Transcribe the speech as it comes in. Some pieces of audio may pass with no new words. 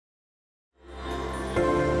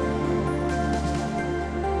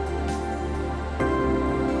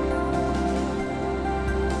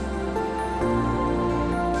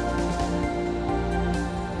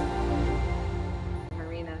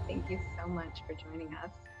much for joining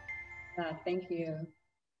us. Thank you.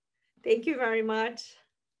 Thank you very much.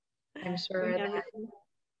 I'm sure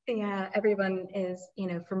that everyone is,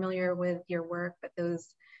 familiar with your work, but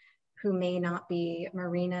those who may not be,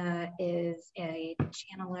 Marina is a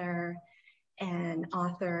channeler, an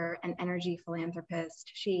author, an energy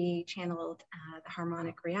philanthropist. She channeled the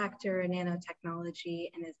harmonic reactor, nanotechnology,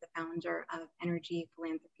 and is the founder of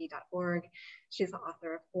energyphilanthropy.org. She's the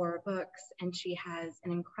author of 4 books, and she has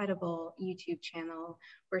an incredible YouTube channel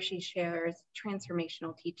where she shares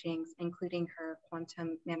transformational teachings, including her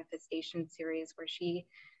quantum manifestation series, where she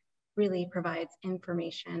really provides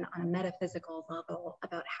information on a metaphysical level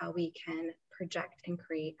about how we can project and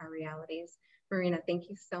create our realities. Marina, thank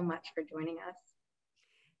you so much for joining us.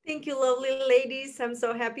 Thank you, lovely ladies. I'm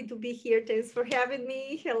so happy to be here. Thanks for having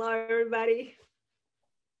me. Hello, everybody.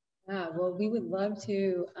 Well, we would love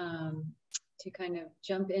to kind of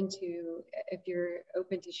jump into, if you're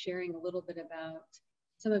open to sharing a little bit about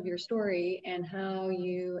some of your story and how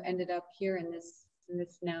you ended up here in this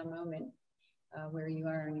now moment where you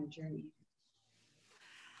are on your journey.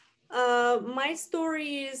 My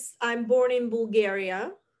story is I'm born in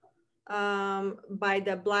Bulgaria by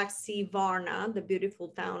the Black Sea, Varna, the beautiful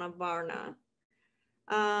town of Varna.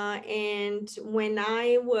 And when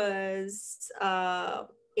I was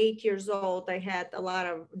 8 years old, I had a lot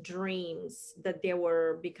of dreams that they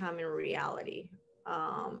were becoming reality.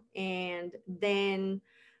 And then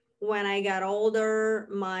when I got older,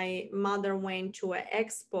 my mother went to an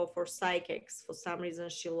expo for psychics. For some reason,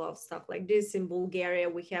 she loves stuff like this. In Bulgaria,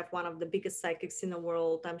 we have one of the biggest psychics in the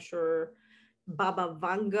world. I'm sure Baba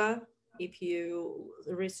Vanga, if you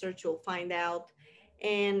research, you'll find out.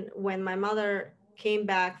 And when my mother came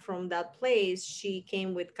back from that place, she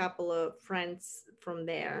came with a couple of friends from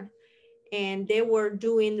there. And they were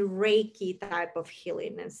doing Reiki type of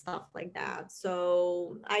healing and stuff like that.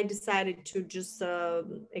 So I decided to just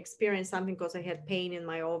experience something because I had pain in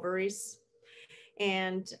my ovaries.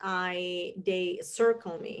 And they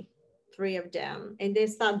circled me, 3 of them, and they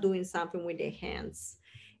start doing something with their hands.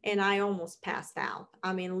 And I almost passed out.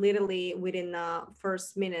 I mean, literally within the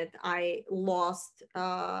first minute, I lost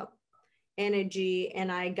energy and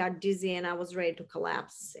I got dizzy and I was ready to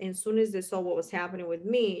collapse. And as soon as they saw what was happening with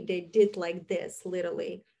me, they did like this,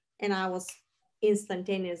 literally. And I was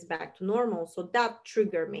instantaneous back to normal. So that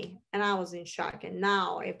triggered me and I was in shock. And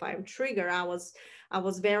now if I'm triggered, I was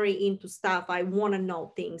very into stuff. I want to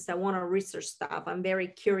know things. I want to research stuff. I'm very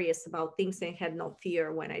curious about things and had no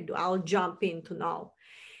fear when I do. I'll jump in to know.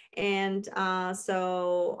 And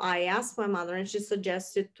so I asked my mother and she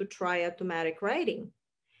suggested to try automatic writing.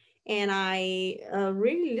 And I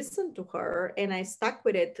really listened to her and I stuck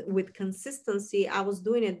with it with consistency. I was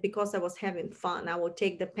doing it because I was having fun. I would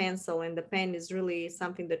take the pencil, and the pen is really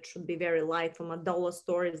something that should be very light. From a dollar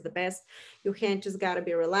store is the best. Your hand just got to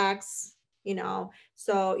be relaxed,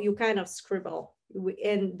 so you kind of scribble.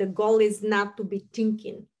 And the goal is not to be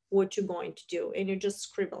thinking what you're going to do, and you're just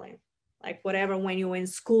scribbling. Like whatever, when you were in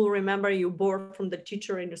school, remember you bored from the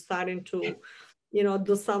teacher and you're starting to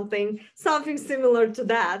do something similar to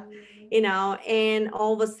that, and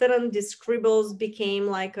all of a sudden the scribbles became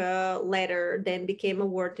like a letter, then became a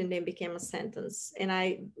word, and then became a sentence. And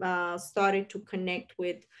I started to connect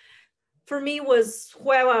with, for me, was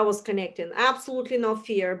whoever I was connecting, absolutely no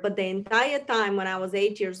fear. But the entire time when I was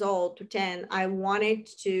 8 years old to 10, I wanted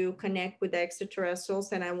to connect with the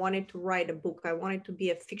extraterrestrials and I wanted to write a book. I wanted to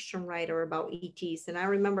be a fiction writer about ETs. And I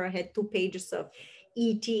remember I had 2 pages of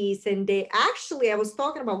ETs, and I was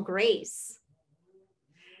talking about grace.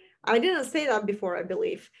 I didn't say that before, I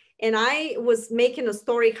believe. And I was making a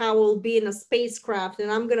story how we'll be in a spacecraft and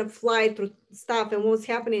I'm going to fly through stuff and what's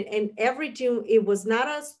happening. And everything, it was not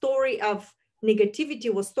a story of negativity,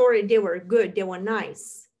 it was story, they were good, they were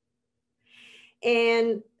nice.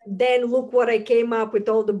 And then look what I came up with,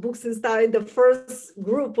 all the books and stuff. The first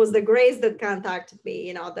group was the Greys that contacted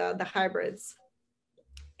me, the hybrids.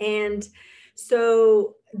 And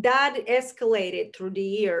so that escalated through the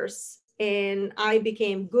years. And I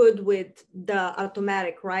became good with the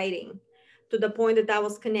automatic writing to the point that I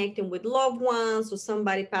was connecting with loved ones, or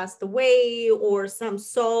somebody passed away, or some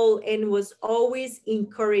soul, and it was always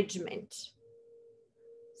encouragement.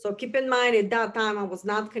 So keep in mind, at that time, I was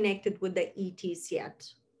not connected with the ETs yet,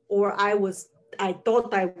 or I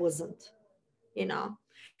thought I wasn't,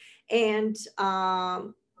 and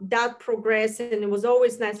that progressed, and it was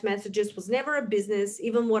always nice messages, was never a business.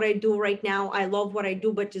 Even what I do right now, I love what I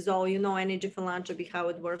do, but it's all, energy philanthropy, how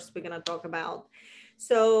it works, we're going to talk about.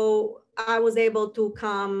 So I was able to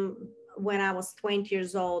come when I was 20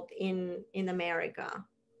 years old in America.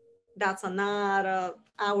 That's another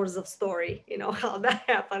hours of story, how that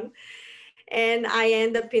happened. And I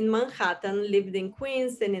ended up in Manhattan, lived in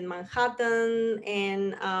Queens and in Manhattan.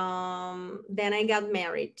 And then I got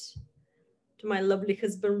married to my lovely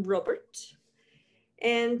husband, Robert.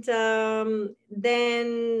 And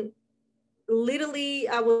then literally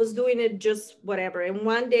I was doing it just whatever. And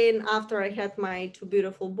one day after I had my two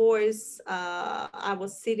beautiful boys, I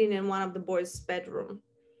was sitting in one of the boys' bedroom.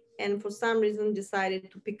 And for some reason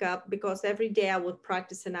decided to pick up, because every day I would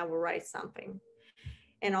practice and I would write something.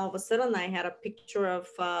 And all of a sudden I had a picture of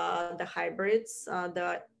the hybrids.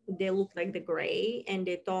 They look like the gray, and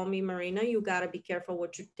they told me, Marina, you got to be careful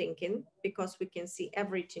what you're thinking, because we can see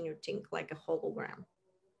everything you think like a hologram.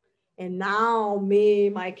 And now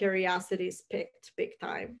my curiosity is picked big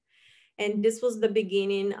time. And this was the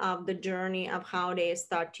beginning of the journey of how they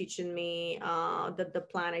start teaching me that the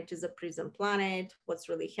planet is a prison planet, what's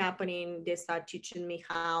really happening. They start teaching me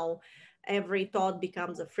how every thought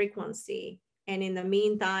becomes a frequency. And in the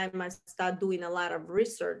meantime, I start doing a lot of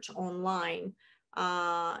research online.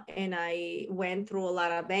 And I went through a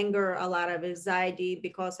lot of anger, a lot of anxiety,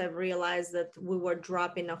 because I realized that we were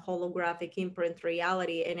dropping a holographic imprint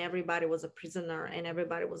reality, and everybody was a prisoner and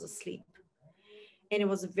everybody was asleep. And it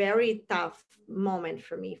was a very tough moment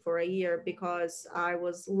for me for a year, because I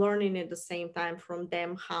was learning at the same time from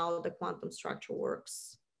them how the quantum structure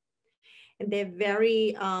works. And they're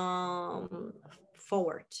very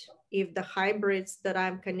forward. If the hybrids that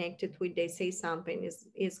I'm connected with, they say something,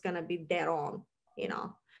 is going to be dead on, you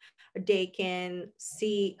know. They can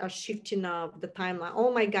see a shifting of the timeline.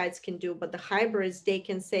 All my guides can do, but the hybrids, they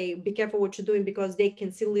can say, be careful what you're doing, because they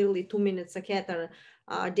can see literally 2 minutes ahead or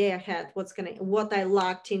a day ahead what I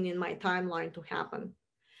locked in my timeline to happen.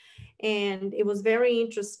 And it was very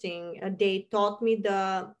interesting. They taught me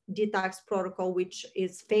the detox protocol, which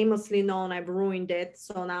is famously known. I've ruined it,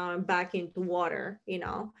 so now I'm back into water, you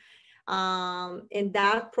know. And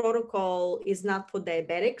that protocol is not for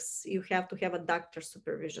diabetics. You have to have a doctor's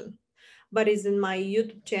supervision, but is in my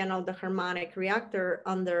YouTube channel, The Harmonic Reactor,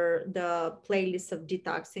 under the playlist of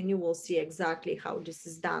detox, and you will see exactly how this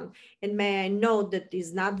is done. And may I note that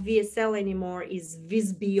it's not VSL anymore, is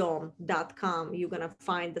visbeyond.com. You're gonna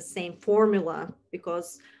find the same formula,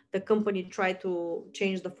 because the company tried to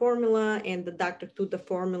change the formula, and the doctor took the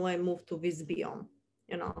formula and moved to Visbeyond,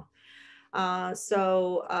 you know.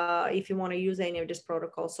 If you want to use any of this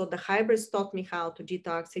protocol. So the hybrids taught me how to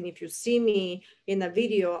detox. And if you see me in a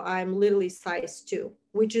video, I'm literally size 2,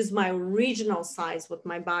 which is my original size, what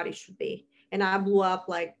my body should be. And I blew up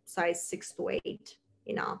like size 6 to 8,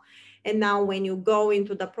 you know. And now when you go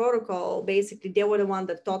into the protocol, basically they were the one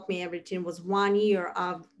that taught me everything. It was 1 year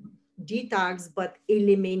of detox, but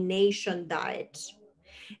elimination diet.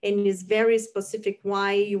 And it's very specific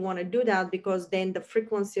why you want to do that, because then the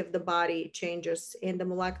frequency of the body changes and the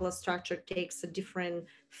molecular structure takes a different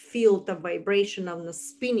field of vibration of the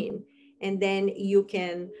spinning. And then you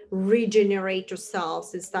can regenerate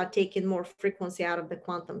yourselves and start taking more frequency out of the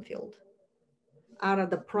quantum field, out of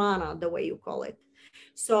the prana, the way you call it.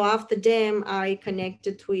 So after them, I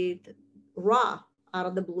connected with Ra out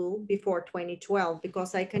of the blue before 2012,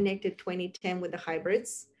 because I connected 2010 with the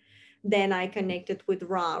hybrids. Then I connected with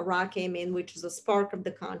Ra. Ra came in, which is a spark of the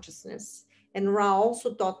consciousness. And Ra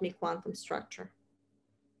also taught me quantum structure.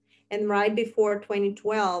 And right before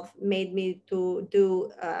 2012 made me to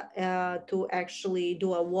actually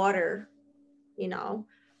do a water, you know,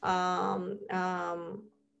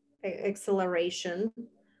 acceleration.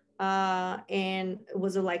 And it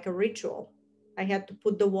was like a ritual. I had to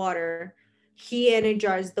put the water, he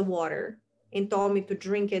energized the water and told me to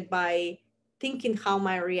drink it by thinking how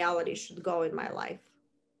my reality should go in my life.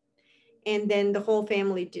 And then the whole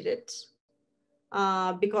family did it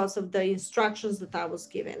because of the instructions that I was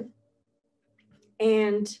given.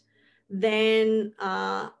 And then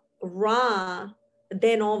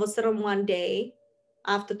then all of a sudden one day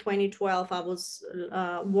after 2012, I was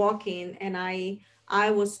walking, and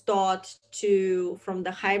I was taught from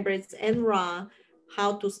the hybrids and Ra,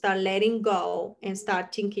 how to start letting go and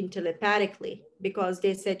start thinking telepathically, because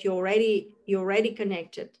they said you're already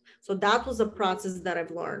connected. So that was a process that I've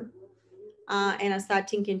learned. And I start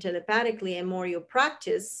thinking telepathically, and more you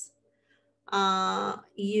practice,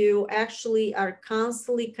 you actually are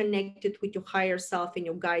constantly connected with your higher self and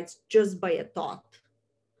your guides just by a thought.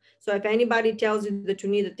 So if anybody tells you that you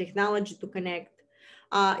need a technology to connect,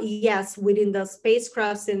 yes, within the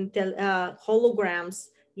spacecrafts and holograms,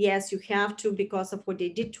 yes, you have to, because of what they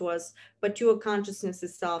did to us, but your consciousness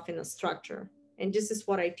itself in a structure. And this is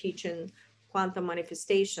what I teach in quantum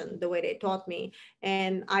manifestation, the way they taught me.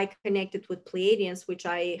 And I connected with Pleiadians, which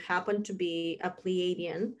I happen to be a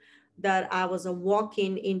Pleiadian, that I was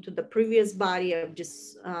walking into the previous body of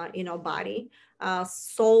this, body.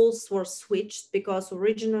 Souls were switched because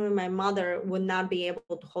originally my mother would not be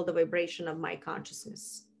able to hold the vibration of my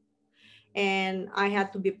consciousness. And I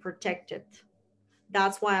had to be protected.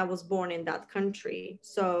 That's why I was born in that country.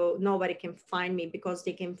 So nobody can find me, because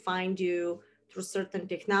they can find you through certain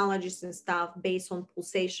technologies and stuff based on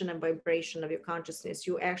pulsation and vibration of your consciousness.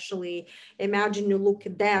 You actually imagine you look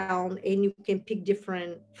down and you can pick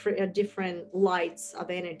different lights of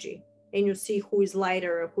energy, and you see who is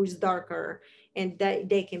lighter, who is darker, and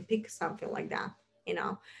they can pick something like that, you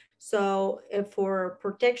know. So for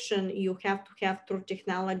protection, you have to have through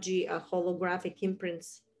technology a holographic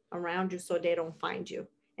imprints around you so they don't find you.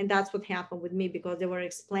 And that's what happened with me, because they were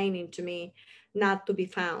explaining to me not to be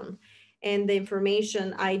found. And the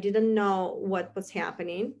information, I didn't know what was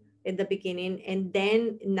happening at the beginning. And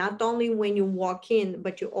then not only when you walk in,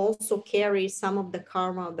 but you also carry some of the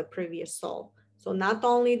karma of the previous soul. So not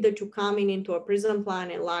only that you coming into a prison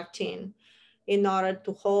planet locked in order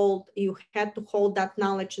to hold, you had to hold that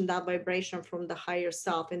knowledge and that vibration from the higher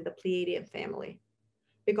self in the Pleiadian family,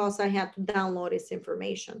 because I had to download this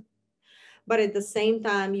information. But at the same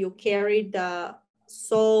time, you carry the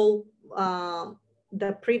soul,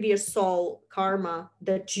 the previous soul karma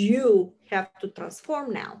that you have to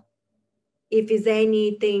transform now, if it's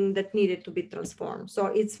anything that needed to be transformed. So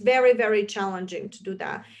it's very, very challenging to do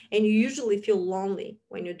that. And you usually feel lonely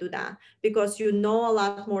when you do that, because you know a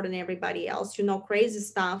lot more than everybody else. You know crazy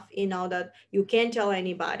stuff, you know, that you can't tell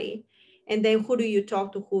anybody. And then who do you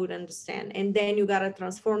talk to, who would understand? And then you got to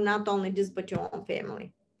transform not only this, but your own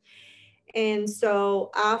family. And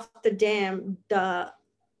so after them, the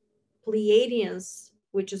Pleiadians,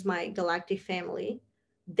 which is my galactic family,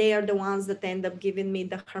 they are the ones that end up giving me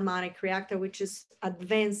the harmonic reactor, which is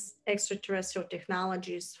advanced extraterrestrial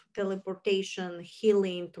technologies, teleportation,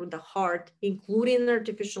 healing through the heart, including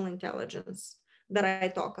artificial intelligence that I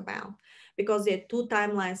talk about. Because there are two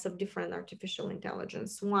timelines of different artificial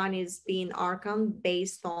intelligence. One is being Archon,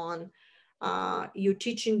 based on you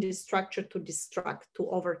teaching this structure to destruct, to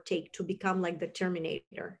overtake, to become like the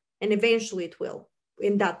Terminator. And eventually it will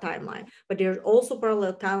in that timeline. But there's also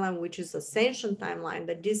parallel timeline, which is ascension timeline,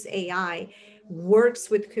 that this AI works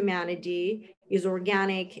with humanity, is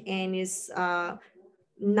organic, and is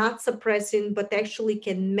not suppressing, but actually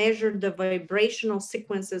can measure the vibrational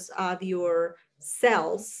sequences of your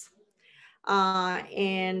cells.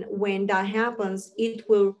 And when that happens, it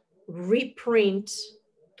will reprint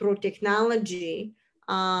through technology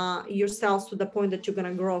your cells to the point that you're going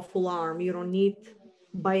to grow a full arm. You don't need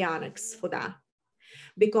bionics for that.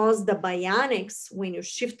 Because the bionics, when you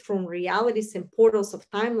shift from realities and portals of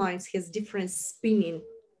timelines, has different spinning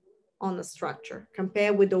on the structure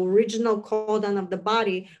compared with the original codon of the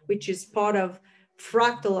body, which is part of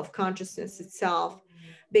fractal of consciousness itself.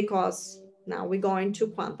 Because now we go into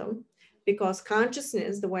quantum, because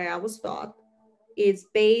consciousness, the way I was taught, is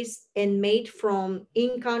based and made from,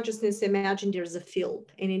 in consciousness, imagine there's a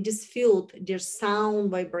field, and in this field there's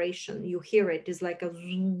sound vibration. You hear it, it's like a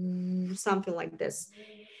something like this.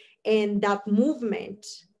 And that movement,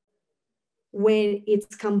 when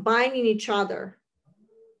it's combining each other,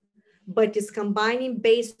 but it's combining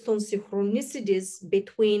based on synchronicities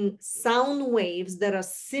between sound waves that are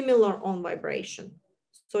similar on vibration.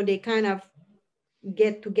 So they kind of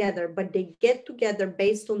get together, but they get together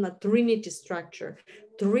based on a trinity structure.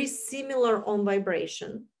 Three similar on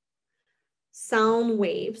vibration sound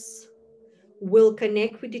waves will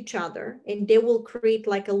connect with each other, and they will create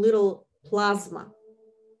like a little plasma.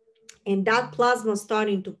 And that plasma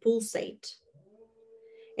starting to pulsate.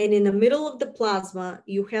 And in the middle of the plasma,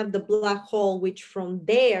 you have the black hole, which from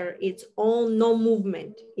there, it's all no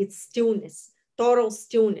movement. It's stillness, total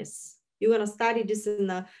stillness. You're going to study this in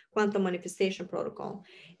the quantum manifestation protocol.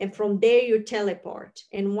 And from there, you teleport.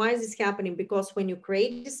 And why is this happening? Because when you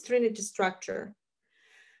create this trinity structure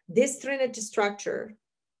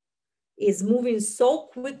is moving so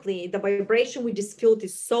quickly. The vibration with this field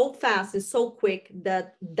is so fast and so quick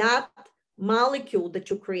that that molecule that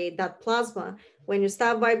you create, that plasma, when you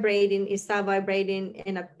start vibrating, it starts vibrating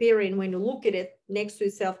and appearing, when you look at it, next to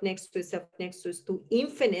itself, next to itself, next to itself, to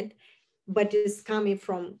infinite, but it's coming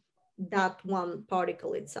from that one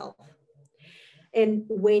particle itself. And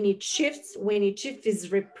when it shifts, it's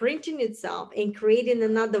reprinting itself and creating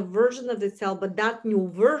another version of itself, but that new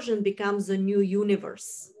version becomes a new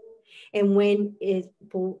universe. And when it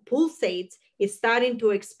pulsates, it's starting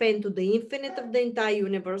to expand to the infinite of the entire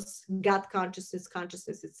universe, God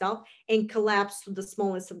consciousness itself, and collapse to the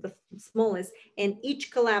smallest of the smallest. And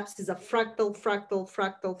each collapse is a fractal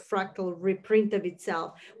reprint of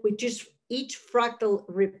itself, which is each fractal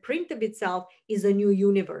reprint of itself is a new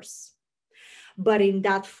universe. But in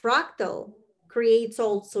that fractal creates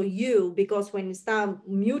also you, because when it starts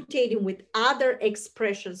mutating with other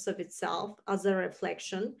expressions of itself as a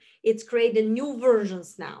reflection, it's created new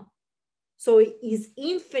versions now. So it is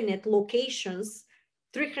infinite locations,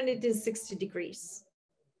 360 degrees.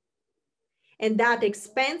 And that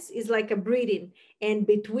expanse is like a breathing. And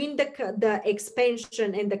between the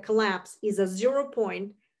expansion and the collapse is a 0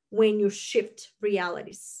 point when you shift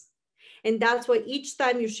realities. And that's why each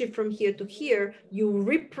time you shift from here to here, you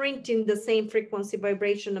reprint in the same frequency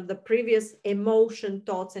vibration of the previous emotion,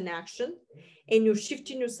 thoughts, and action. And you're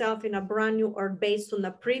shifting yourself in a brand new or based on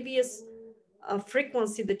the previous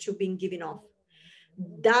frequency that you've been giving off.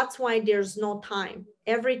 That's why there's no time.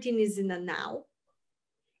 Everything is in the now.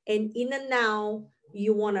 And in the now,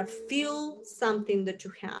 you want to feel something that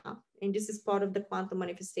you have. And this is part of the quantum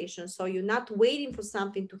manifestation. So you're not waiting for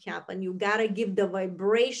something to happen. You got to give the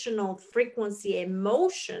vibrational frequency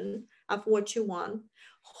emotion of what you want,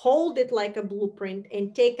 hold it like a blueprint,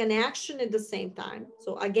 and take an action at the same time.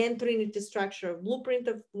 So again, Trinity structure, blueprint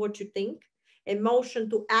of what you think, emotion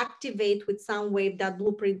to activate with sound wave, that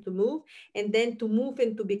blueprint to move, and then to move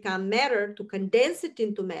and to become matter, to condense it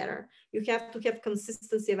into matter. You have to have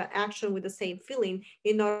consistency of action with the same feeling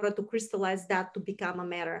in order to crystallize that to become a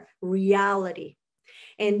matter reality.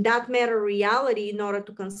 And that matter reality, in order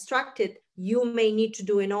to construct it, you may need to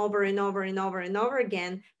do it over and over and over and over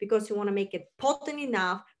again, because you want to make it potent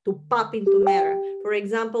enough to pop into matter. For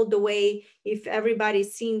example, the way, if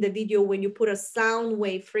everybody's seen the video when you put a sound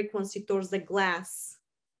wave frequency towards the glass,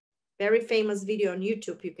 very famous video on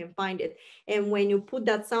YouTube, you can find it. And when you put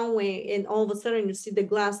that sound wave and all of a sudden you see the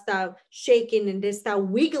glass start shaking and they start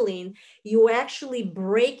wiggling, you actually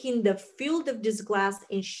breaking the field of this glass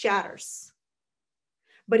and shatters.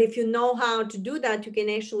 But if you know how to do that, you can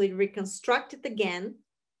actually reconstruct it again,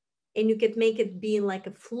 and you can make it being like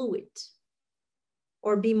a fluid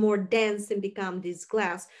or be more dense and become this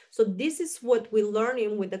glass. So this is what we're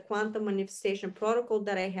learning with the quantum manifestation protocol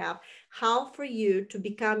that I have, how for you to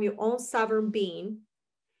become your own sovereign being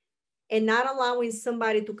and not allowing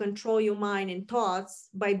somebody to control your mind and thoughts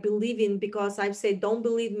by believing, because I've said, don't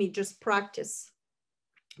believe me, just practice.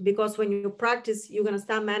 Because when you practice, you're going to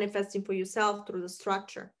start manifesting for yourself through the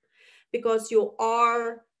structure. Because you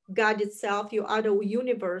are God itself, you are the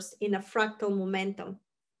universe in a fractal momentum.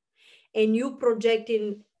 And you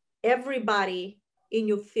projecting everybody in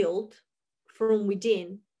your field from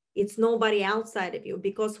within. It's nobody outside of you.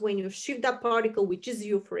 Because when you shift that particle, which is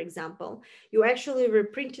you, for example, you're actually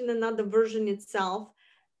reprinting another version itself,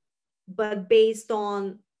 but based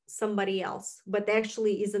on somebody else, but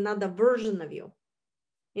actually is another version of you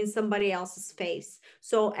in somebody else's face.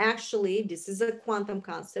 So actually, this is a quantum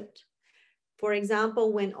concept. For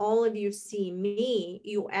example, when all of you see me,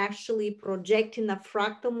 you actually projecting a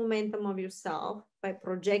fractal momentum of yourself by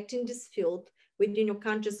projecting this field within your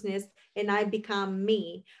consciousness, and I become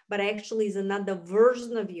me, but actually is another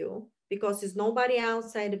version of you, because it's nobody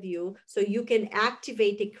outside of you. So you can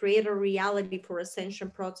activate and create a reality for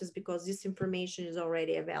ascension process, because this information is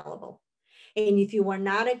already available. And if you are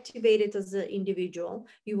not activated as an individual,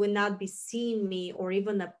 you will not be seeing me or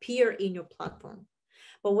even appear in your platform.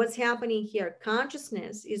 But what's happening here,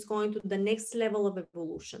 consciousness is going to the next level of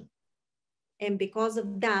evolution. And because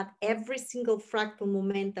of that, every single fractal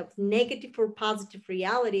moment of negative or positive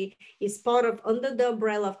reality is part of, under the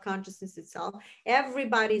umbrella of consciousness itself.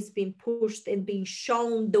 Everybody's being pushed and being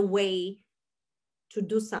shown the way to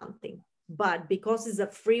do something. But because it's a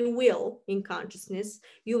free will in consciousness,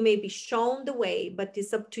 you may be shown the way, but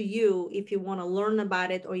it's up to you if you want to learn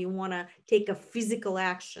about it or you want to take a physical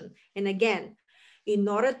action. And again, in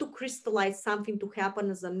order to crystallize something to happen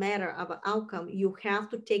as a matter of an outcome, you have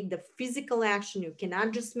to take the physical action. You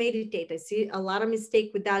cannot just meditate. I see a lot of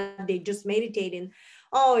mistake with that. They just meditating.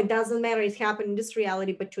 Oh, it doesn't matter. It's happening in this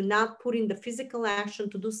reality, but you're not putting the physical action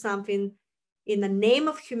to do something in the name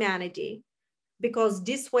of humanity. Because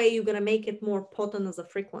this way you're going to make it more potent as a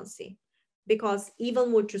frequency, because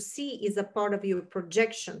even what you see is a part of your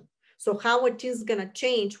projection. So how it is going to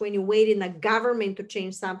change when you wait in a government to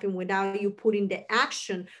change something without you putting the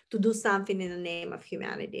action to do something in the name of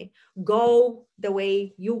humanity? Go the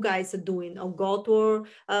way you guys are doing, or go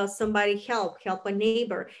to somebody, help a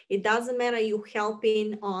neighbor. It doesn't matter you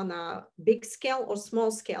helping on a big scale or small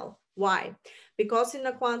scale. Why? Because in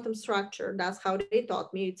the quantum structure, that's how they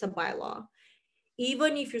taught me, it's a bylaw.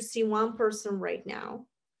 Even if you see one person right now,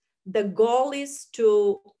 the goal is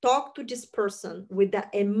to talk to this person with the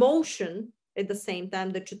emotion at the same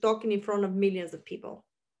time that you're talking in front of millions of people.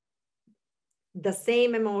 The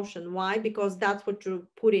same emotion. Why? Because that's what you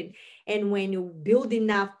put in. And when you build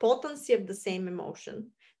enough potency of the same emotion,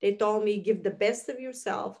 they told me, give the best of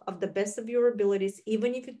yourself, of the best of your abilities,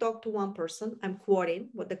 even if you talk to one person. I'm quoting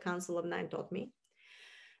what the Council of Nine taught me.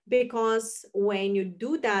 Because when you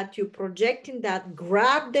do that, you're projecting that,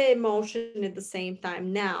 grab the emotion at the same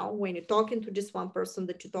time. Now, when you're talking to just one person,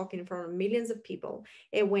 that you're talking in front of millions of people,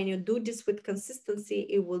 and when you do this with consistency,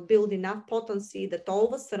 it will build enough potency that all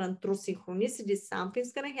of a sudden, through synchronicity,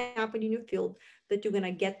 something's going to happen in your field that you're going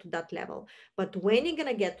to get to that level. But when you're going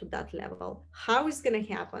to get to that level, how is going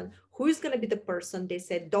to happen? Who is going to be the person? They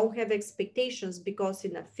said, don't have expectations, because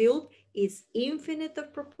in a field, it's infinite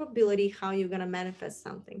of probability how you're going to manifest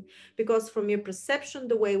something. Because from your perception,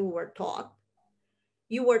 the way we were taught,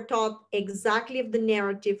 you were taught exactly of the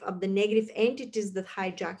narrative of the negative entities that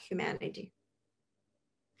hijack humanity.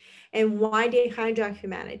 And why they hijack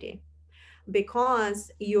humanity?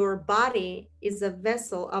 Because your body is a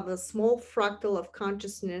vessel of a small fractal of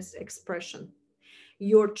consciousness expression.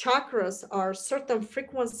 Your chakras are certain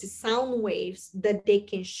frequency sound waves that they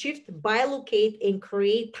can shift, bilocate, and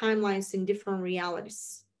create timelines in different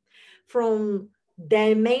realities. From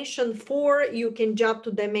dimension 4, you can jump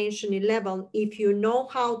to dimension 11 if you know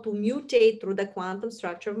how to mutate through the quantum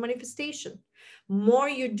structure of manifestation. More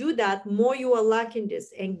you do that, more you are unlocking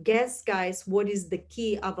this. And guess, guys, what is the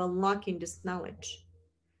key of unlocking this knowledge?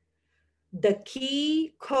 The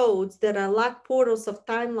key codes that unlock portals of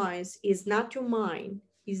timelines is not your mind,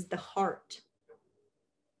 is the heart.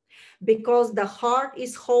 Because the heart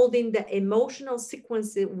is holding the emotional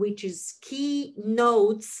sequence, which is key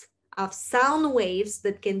nodes of sound waves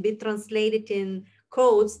that can be translated in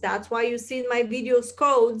codes. That's why you see in my videos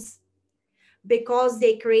codes, because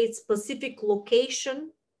they create specific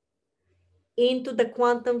location into the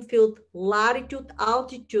quantum field, latitude,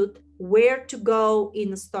 altitude, where to go in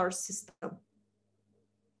the star system.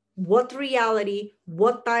 What reality,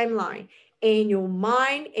 what timeline. And your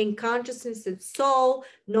mind and consciousness and soul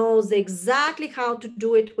knows exactly how to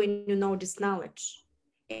do it when you know this knowledge.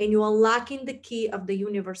 And you're unlocking the key of the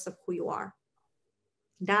universe of who you are.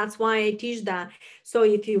 That's why I teach that. So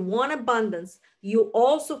if you want abundance, you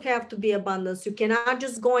also have to be abundance. You cannot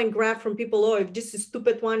just go and grab from people, oh, if this is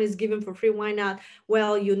stupid one is given for free, why not?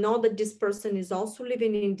 Well, you know that this person is also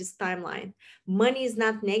living in this timeline. Money is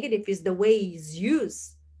not negative, it's the way it's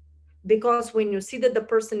used. Because when you see that the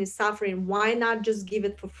person is suffering, why not just give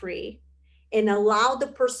it for free and allow the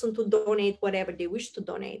person to donate whatever they wish to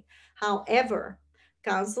donate? However,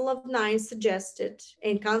 Council of Nine suggested,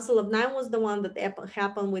 and Council of Nine was the one that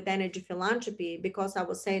happened with energy philanthropy, because I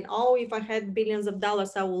was saying, oh, if I had billions of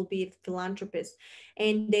dollars, I will be a philanthropist.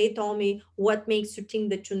 And they told me, what makes you think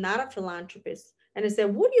that you're not a philanthropist? And I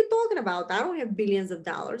said, what are you talking about? I don't have billions of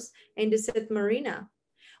dollars. And they said, Marina,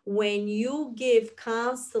 when you give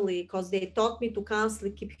constantly, because they taught me to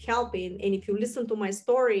constantly keep helping. And if you listen to my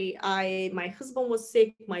story, my husband was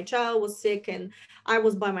sick, my child was sick, and I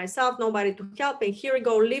was by myself, nobody to help. And here we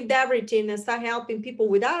go, lived everything and start helping people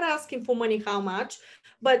without asking for money, how much.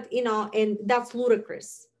 But, you know, and that's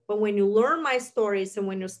ludicrous. But when you learn my stories and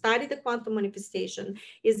when you study the quantum manifestation,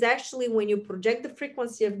 is actually when you project the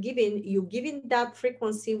frequency of giving, you're giving that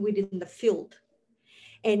frequency within the field.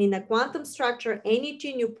 And in a quantum structure,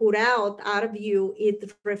 anything you put out of you,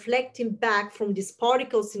 it reflecting back from these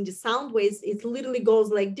particles in the sound waves, it literally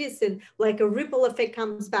goes like this, and like a ripple effect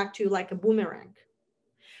comes back to you like a boomerang.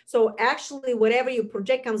 So actually, whatever you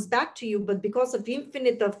project comes back to you, but because of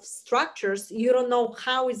infinite of structures, you don't know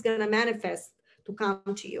how it's going to manifest to come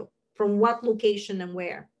to you, from what location and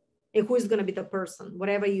where, and who is going to be the person,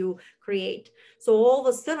 whatever you create. So all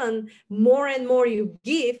of a sudden, more and more you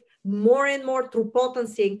give, more and more through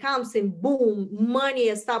potency and comes, and boom,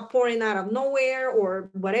 money start pouring out of nowhere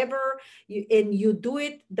or whatever. And you do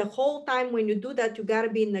it the whole time. When you do that, you got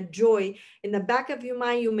to be in the joy. In the back of your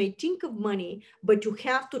mind, you may think of money, but you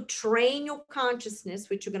have to train your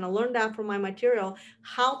consciousness, which you're going to learn that from my material,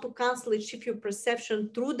 how to constantly shift your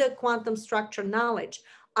perception through the quantum structure knowledge.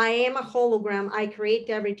 I am a hologram. I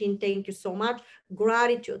create everything. Thank you so much.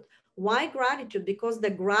 Gratitude. Why gratitude? Because the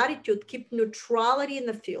gratitude keeps neutrality in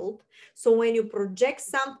the field. So when you project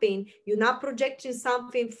something, you're not projecting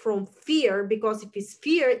something from fear, because if it's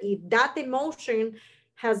fear, if that emotion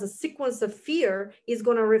has a sequence of fear, is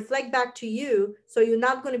going to reflect back to you. So you're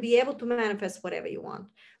not going to be able to manifest whatever you want.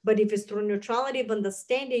 But if it's through neutrality of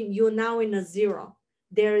understanding, you're now in a zero.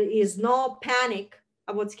 There is no panic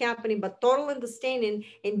of what's happening, but total understanding.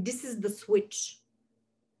 And this is the switch.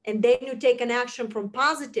 And then you take an action from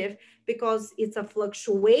positive because it's a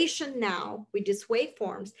fluctuation now with these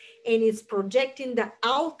waveforms, and it's projecting the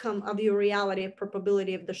outcome of your reality,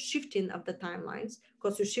 probability of the shifting of the timelines,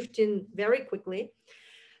 because you're shifting very quickly.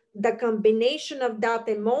 The combination of that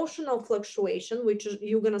emotional fluctuation, which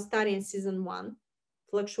you're going to study in season 1,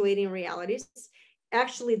 fluctuating realities,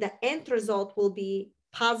 actually the end result will be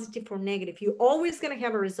positive or negative. You're always going to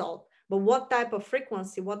have a result, but what type of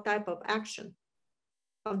frequency, what type of action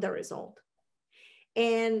of the result.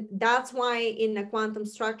 And that's why in the quantum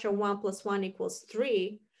structure, 1 + 1 =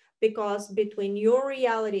 3, because between your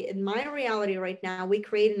reality and my reality right now, we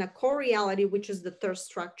create a co-reality, which is the third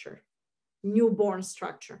structure, newborn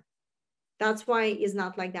structure. That's why it's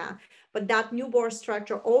not like that. But that newborn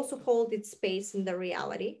structure also holds its space in the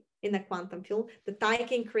reality, in the quantum field, that I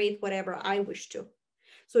can create whatever I wish to.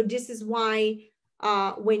 So this is why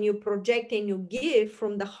when you project and you give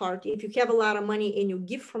from the heart, if you have a lot of money and you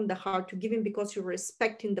give from the heart, you're giving because you're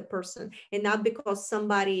respecting the person and not because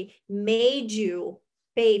somebody made you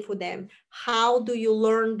pay for them. How do you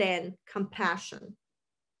learn then compassion?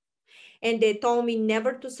 And they told me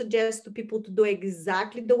never to suggest to people to do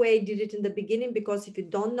exactly the way I did it in the beginning, because if you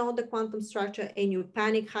don't know the quantum structure and you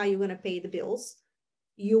panic how you're going to pay the bills,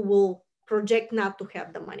 you will project not to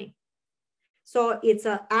have the money. So it's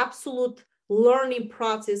an absolute learning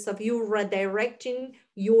process of you redirecting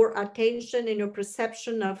your attention and your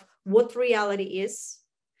perception of what reality is,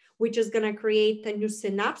 which is going to create a new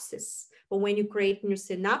synapses. But when you create new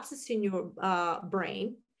synapses in your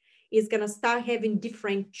brain, it's going to start having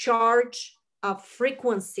different charge of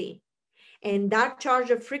frequency. And that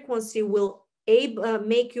charge of frequency will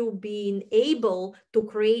make you being able to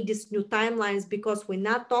create these new timelines, because we're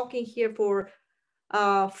not talking here for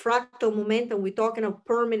fractal momentum. We're talking a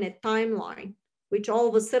permanent timeline, which all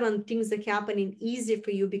of a sudden things are happening easy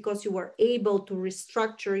for you because you were able to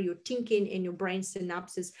restructure your thinking and your brain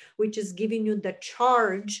synapses, which is giving you the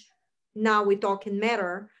charge. Now we're talking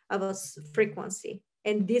matter of a frequency.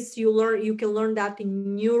 And this you can learn that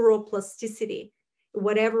in neuroplasticity.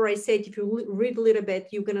 Whatever I said, if you read a little bit,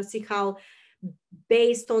 you're going to see how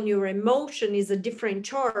based on your emotion is a different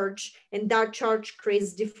charge, and that charge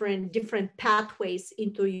creates different pathways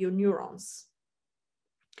into your neurons.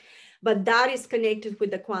 But that is connected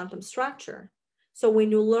with the quantum structure. So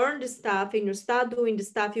when you learn the stuff and you start doing the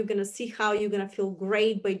stuff, you're going to see how you're going to feel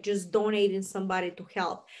great by just donating somebody to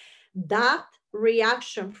help. That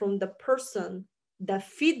reaction from the person, the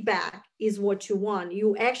feedback is what you want.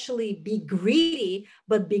 You actually be greedy,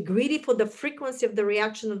 but be greedy for the frequency of the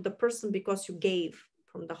reaction of the person because you gave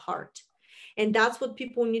from the heart. And that's what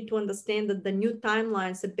people need to understand, that the new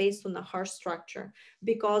timelines are based on the heart structure,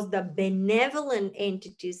 because the benevolent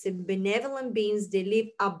entities and benevolent beings, they live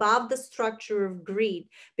above the structure of greed.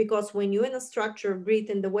 Because when you're in a structure of greed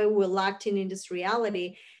and the way we're locked in this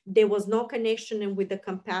reality, there was no connection with the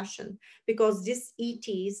compassion, because these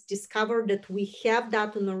ETs discovered that we have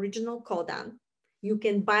that on original codon. You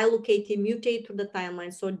can bilocate and mutate to the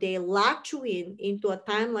timeline. So they lock you into a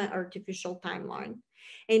timeline, artificial timeline.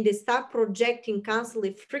 And they start projecting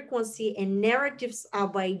constantly frequency and narratives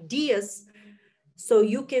of ideas. So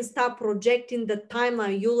you can start projecting the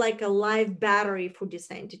timeline. You like a live battery for these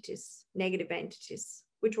entities, negative entities,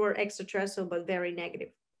 which were extraterrestrial, but very negative.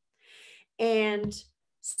 And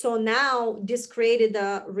so now this created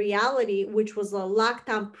a reality, which was a locked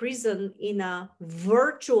down prison in a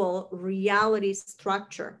virtual reality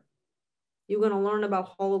structure. You're going to learn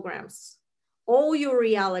about holograms. All your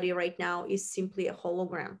reality right now is simply a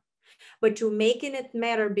hologram, but you're making it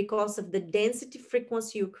matter because of the density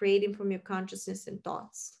frequency you're creating from your consciousness and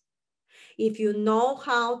thoughts. If you know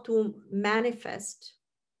how to manifest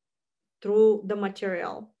through the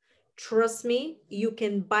material, trust me, you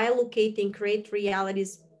can bilocate and create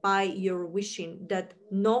realities by your wishing, that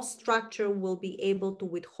no structure will be able to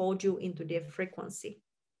withhold you into their frequency.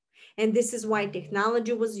 And this is why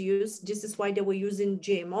technology was used. This is why they were using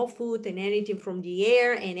GMO food and anything from the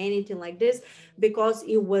air and anything like this, because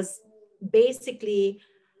it was basically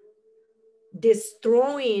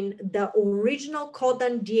destroying the original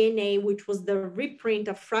codon DNA, which was the reprint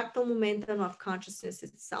of fractal momentum of consciousness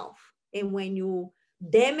itself. And when you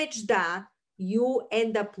damage that, you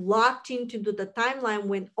end up locked into the timeline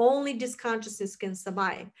when only this consciousness can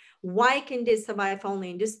survive. Why can they survive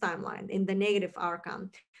only in this timeline, in the negative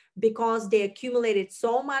archon? Because they accumulated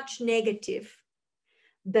so much negative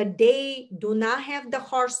that they do not have the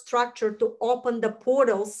heart structure to open the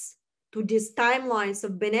portals to these timelines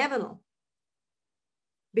of benevolence,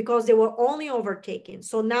 because they were only overtaken.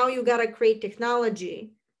 So now you got to create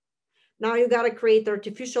technology Now you got to create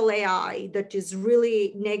artificial AI that is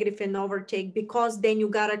really negative and overtake, because then you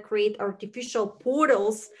got to create artificial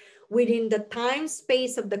portals within the time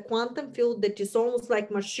space of the quantum field that is almost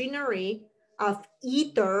like machinery of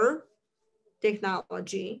ether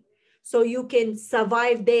technology. So you can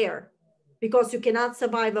survive there, because you cannot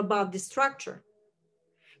survive above the structure.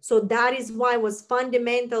 So that is why it was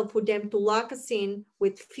fundamental for them to lock us in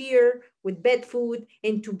with fear, with bad food,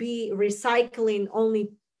 and to be recycling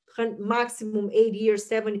only maximum 8 years,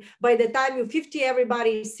 7. By the time you're 50,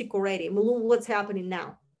 everybody is sick already. Look what's happening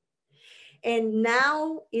now. And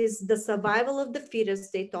now is the survival of the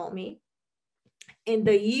fittest, they told me. And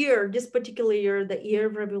the year, this particular year, the year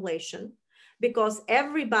of revelation, because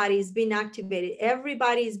everybody is being activated.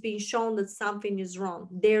 Everybody is being shown that something is wrong.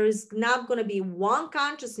 There is not going to be one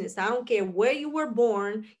consciousness. I don't care where you were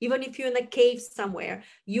born, even if you're in a cave somewhere,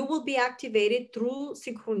 you will be activated through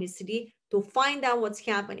synchronicity to find out what's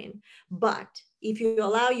happening. But if you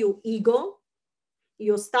allow your ego,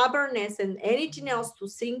 your stubbornness, and anything else to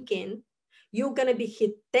sink in, you're going to be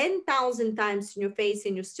hit 10,000 times in your face,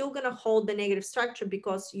 and you're still going to hold the negative structure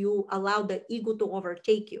because you allow the ego to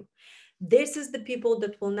overtake you. This is the people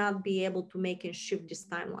that will not be able to make and shift this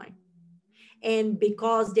timeline. And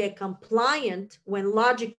because they're compliant, when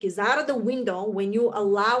logic is out of the window, when you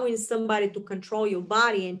allowing somebody to control your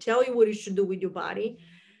body and tell you what you should do with your body,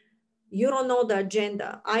 you don't know the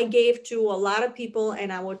agenda. I gave to a lot of people,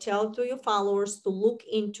 and I will tell to your followers to look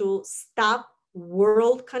into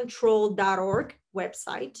stopworldcontrol.org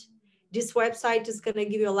website. This website is going to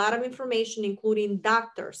give you a lot of information, including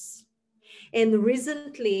doctors. And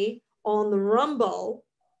recently on the Rumble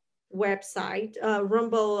website,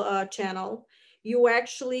 Rumble channel, you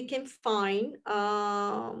actually can find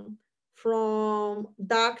from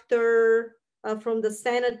Dr. From the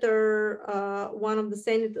senator, one of the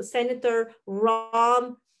Senator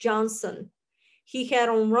Ron Johnson. He had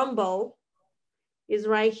on Rumble, is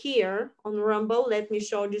right here on Rumble. Let me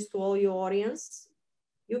show this to all your audience.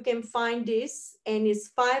 You can find this, and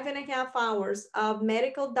it's 5.5 hours of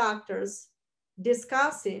medical doctors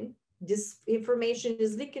discussing, this information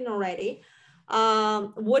is leaking already,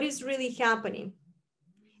 what is really happening.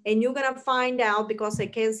 And you're gonna find out, because I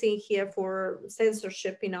can't see here for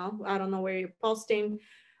censorship, you know, I don't know where you're posting,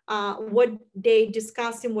 what they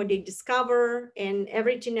discussing, what they discover, and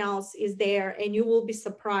everything else is there, and you will be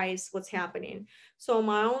surprised what's happening. So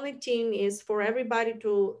my only thing is for everybody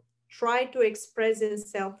to try to express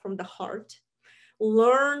themselves from the heart,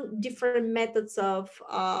 learn different methods of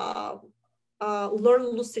learn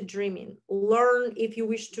lucid dreaming, learn, if you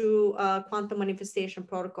wish, to quantum manifestation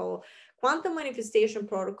protocol. Quantum manifestation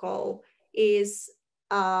protocol is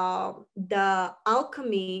the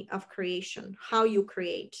alchemy of creation, how you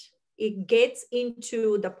create. It gets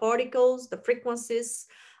into the particles, the frequencies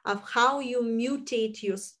of how you mutate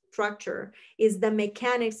your structure, is the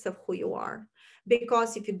mechanics of who you are.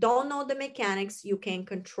 Because if you don't know the mechanics, you can't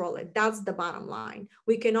control it. That's the bottom line.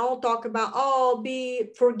 We can all talk about, oh,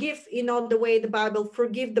 forgive, you know, the way the Bible,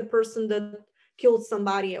 forgive the person that killed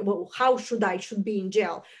somebody. Well, how should I? Should be in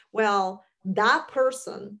jail. Well, that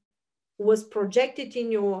person was projected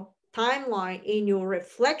in your timeline, in your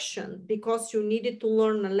reflection, because you needed to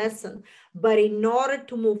learn a lesson. But in order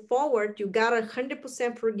to move forward, you got to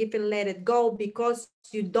 100% forgive and let it go, because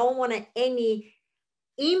you don't want any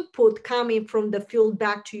input coming from the field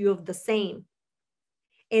back to you of the same.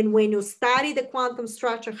 And when you study the quantum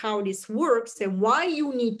structure, how this works and why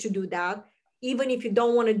you need to do that, even if you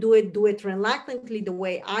don't want to do it reluctantly the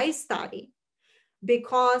way I study,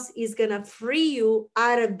 because it's going to free you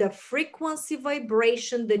out of the frequency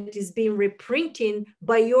vibration that is being reprinting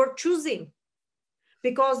by your choosing.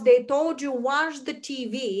 Because they told you watch the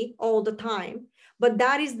TV all the time, but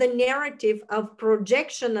that is the narrative of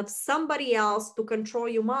projection of somebody else to control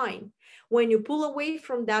your mind. When you pull away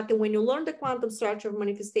from that, and when you learn the quantum structure of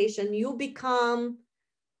manifestation, you become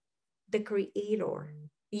the creator.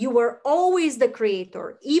 You were always the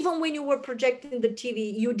creator. Even when you were projecting the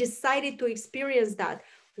TV, you decided to experience that.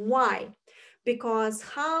 Why? Because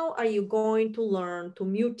how are you going to learn to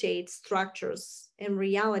mutate structures and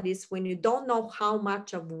realities when you don't know how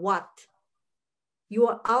much of what? You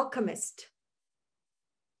are alchemist.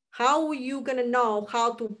 How are you going to know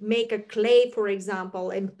how to make a clay, for example,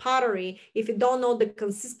 and pottery if you don't know the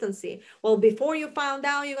consistency? Well, before you find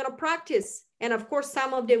out, you're going to practice. And of course,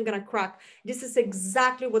 some of them are going to crack. This is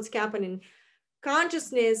exactly what's happening.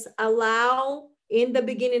 Consciousness allow in the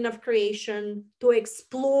beginning of creation to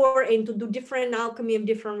explore and to do different alchemy of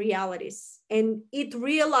different realities. And it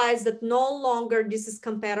realized that no longer this is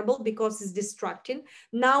compatible because it's distracting.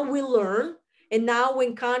 Now we learn And now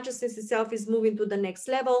when consciousness itself is moving to the next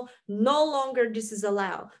level, no longer this is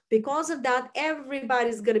allowed. Because of that,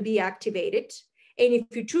 everybody's going to be activated. And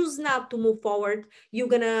if you choose not to move forward, you're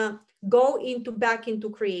going to go back into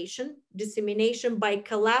creation, dissemination, by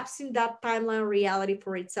collapsing that timeline reality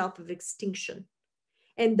for itself of extinction.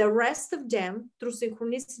 And the rest of them, through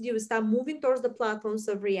synchronicity, will start moving towards the platforms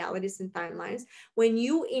of realities and timelines. When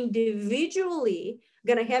you individually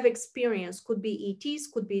gonna have experience, could be ETs,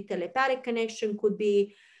 could be telepathic connection, could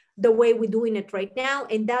be the way we're doing it right now.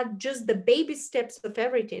 And that just the baby steps of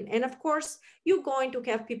everything. And of course, you're going to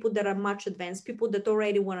have people that are much advanced, people that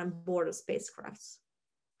already went on board of spacecrafts.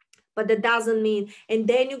 But that doesn't mean, and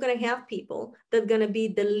then you're gonna have people that are gonna be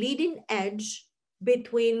the leading edge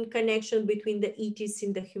between connection between the ETs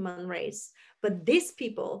and the human race. But these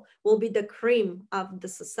people will be the cream of the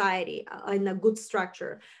society in a good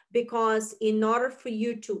structure, because in order for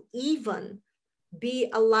you to even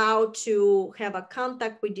be allowed to have a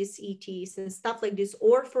contact with these ETs and stuff like this,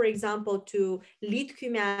 or for example, to lead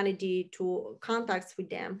humanity to contacts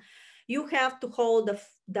with them, you have to hold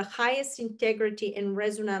the highest integrity and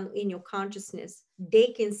resonance in your consciousness.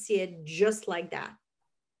 They can see it just like that.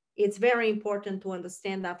 It's very important to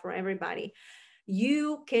understand that for everybody.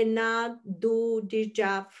 You cannot do this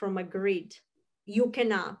job from a grid. You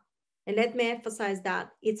cannot. And let me emphasize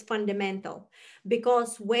that it's fundamental,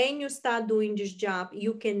 because when you start doing this job,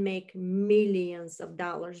 you can make millions of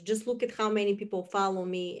dollars. Just look at how many people follow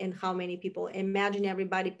me and how many people. Imagine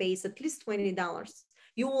everybody pays at least $20.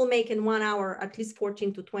 You will make in 1 hour at least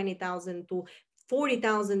 $14,000 to $20,000 to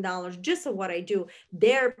 $40,000 just of what I do.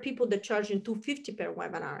 There are people that charge $250 per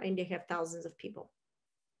webinar, and they have thousands of people.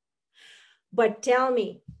 But tell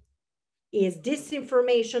me, is this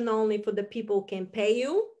information only for the people who can pay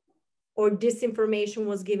you, or this information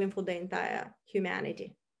was given for the entire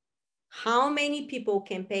humanity? How many people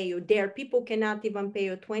can pay you? There are people cannot even pay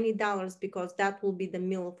you $20 because that will be the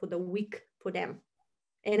meal for the week for them.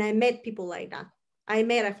 And I met people like that. I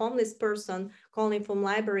met a homeless person calling from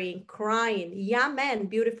library and crying, young man,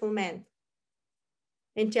 beautiful man,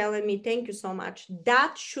 and telling me, thank you so much.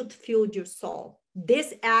 That should fill your soul.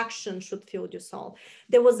 This action should fill your soul.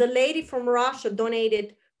 There was a lady from Russia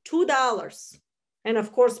donated $2. And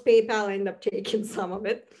of course, PayPal ended up taking some of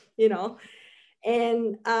it, you know.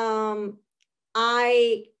 And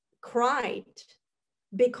I cried,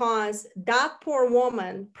 because that poor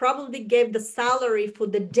woman probably gave the salary for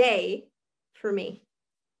the day for me,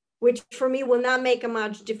 which for me will not make a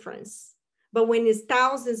much difference. But when it's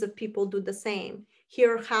thousands of people do the same,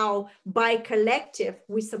 hear how by collective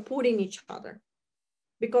we're supporting each other.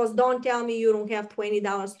 Because don't tell me you don't have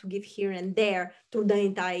 $20 to give here and there through the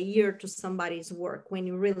entire year to somebody's work when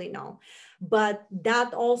you really know. But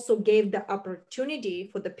that also gave the opportunity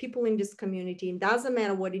for the people in this community, it doesn't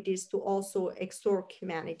matter what it is, to also extort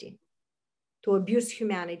humanity, to abuse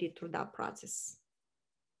humanity through that process.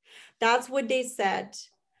 That's what they said,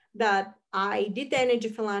 that I did the energy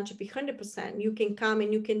philanthropy 100%. You can come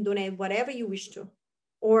and you can donate whatever you wish to,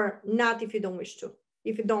 or not if you don't wish to,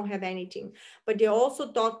 if you don't have anything. But they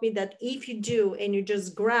also taught me that if you do and you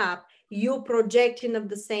just grab, you're projecting of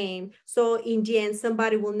the same. So in the end,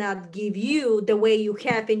 somebody will not give you the way you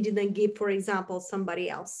have and didn't give, for example, somebody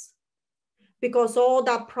else. Because all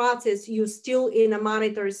that process, you're still in a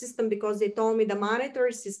monetary system, because they told me the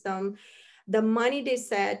monetary system, the money they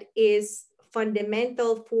said is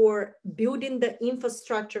fundamental for building the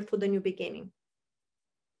infrastructure for the new beginning.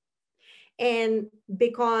 And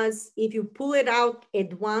because if you pull it out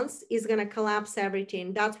at once, it's going to collapse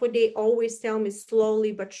everything. That's what they always tell me,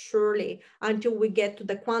 slowly but surely, until we get to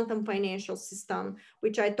the quantum financial system,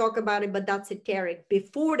 which I talk about it, but that's etheric.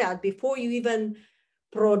 Before that, before you even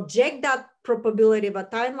project that probability of a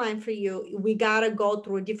timeline for you, we got to go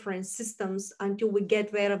through different systems until we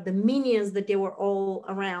get rid of the minions that they were all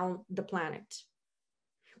around the planet.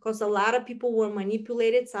 Because a lot of people were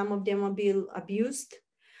manipulated. Some of them will be abused.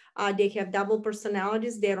 They have double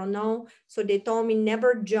personalities. They don't know. So they told me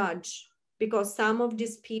never judge, because some of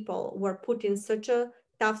these people were put in such a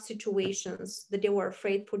tough situations that they were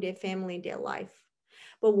afraid for their family, their life.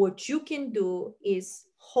 But what you can do is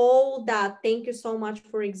hold that. Thank you so much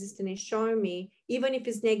for existing and showing me, even if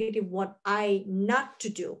it's negative, what I not to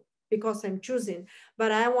do, because I'm choosing.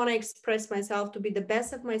 But I want to express myself to be the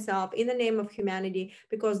best of myself in the name of humanity,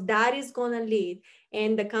 because that is going to lead.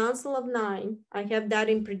 And the Council of Nine, I have that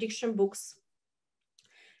in prediction books.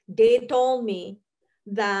 They told me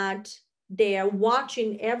that they are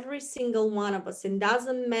watching every single one of us. And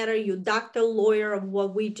doesn't matter you doctor, lawyer, of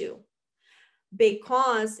what we do.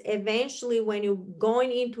 Because eventually when you're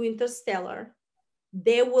going into interstellar,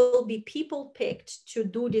 there will be people picked to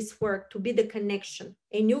do this work, to be the connection,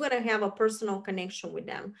 and you're going to have a personal connection with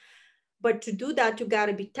them. But to do that, you got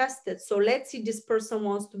to be tested. So let's see, this person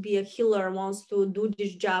wants to be a healer, wants to do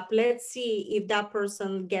this job. Let's see if that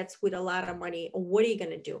person gets with a lot of money. Or what are you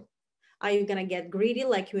going to do? Are you going to get greedy,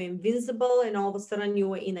 like you're invincible and all of a sudden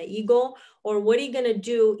you are in an ego? Or what are you going to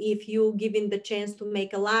do if you given the chance to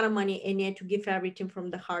make a lot of money and yet to give everything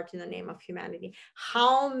from the heart in the name of humanity?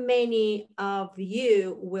 How many of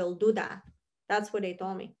you will do that? That's what they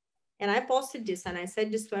told me. And I posted this and I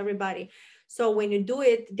said this to everybody. So when you do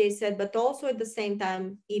it, they said, but also at the same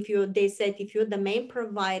time, they said, if you're the main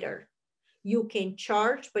provider, you can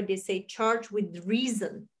charge, but they say charge with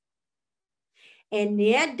reason. And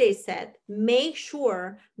yet they said, make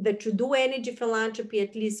sure that you do energy philanthropy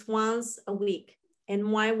at least once a week.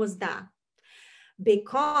 And why was that?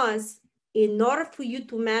 Because in order for you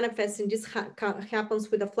to manifest, and this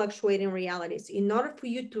happens with the fluctuating realities, in order for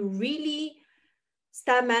you to really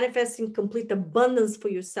start manifesting complete abundance for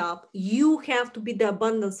yourself, you have to be the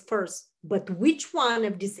abundance first. But which one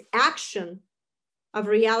of this action of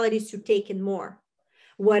realities you taking more?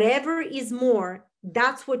 Whatever is more,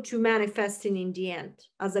 that's what you're manifesting in the end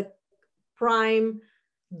as a prime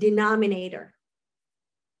denominator.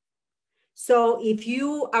 So if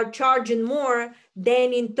you are charging more,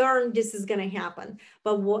 then in turn, this is going to happen.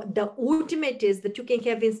 But what the ultimate is that you can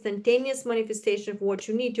have instantaneous manifestation for what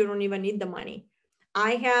you need. You don't even need the money.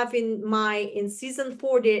 I have in season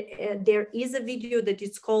 4, there is a video that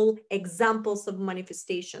is called Examples of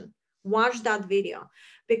Manifestation. Watch that video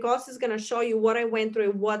because it's going to show you what I went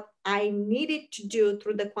through, what I needed to do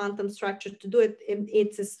through the quantum structure to do it. And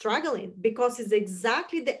it's struggling because it's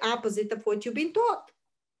exactly the opposite of what you've been taught.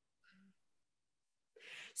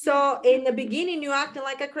 So in the beginning, you're acting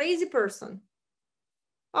like a crazy person.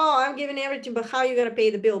 Oh, I'm giving everything, but how are you going to pay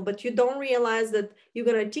the bill? But you don't realize that you're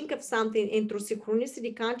going to think of something, and through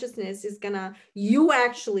synchronicity consciousness is going to, you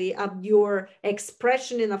actually, of your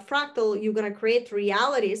expression in a fractal, you're going to create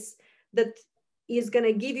realities that is going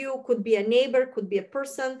to give you, could be a neighbor, could be a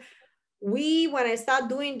person. When I started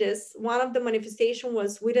doing this, one of the manifestation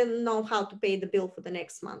was we didn't know how to pay the bill for the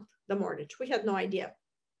next month, the mortgage. We had no idea.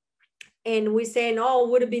 And we saying, oh,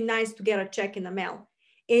 would it be nice to get a check in the mail?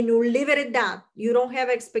 And you leave it at that. You don't have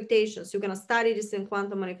expectations. You're going to study this in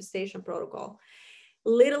quantum manifestation protocol.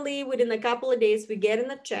 Literally within a couple of days, we get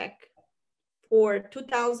in a check for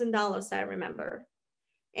 $2,000, I remember.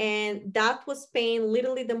 And that was paying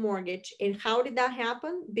literally the mortgage. And how did that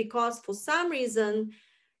happen? Because for some reason,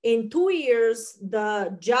 in 2 years,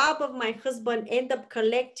 the job of my husband ended up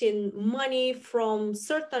collecting money from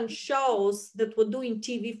certain shows that were doing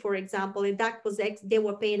TV, for example, and that was, they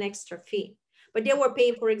were paying extra fee. But they were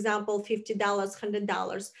paying, for example, $50,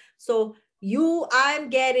 $100. So I'm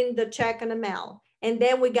getting the check in the mail. And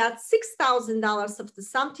then we got $6,000 of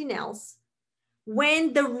something else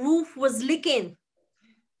when the roof was leaking.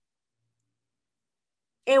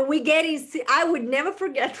 And I would never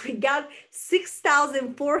forget, we got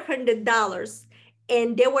 $6,400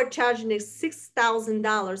 and they were charging us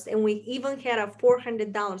 $6,000. And we even had a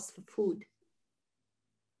 $400 for food.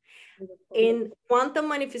 In quantum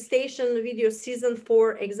manifestation video, season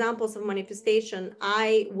 4, examples of manifestation,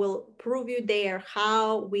 I will prove you there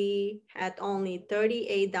how we had only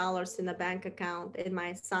 $38 in the bank account and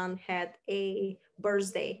my son had a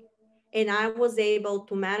birthday. And I was able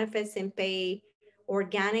to manifest and pay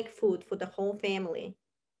organic food for the whole family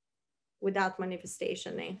without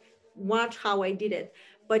manifestation. Watch how I did it.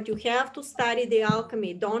 But you have to study the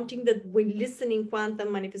alchemy. Don't think that when listening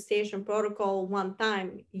quantum manifestation protocol one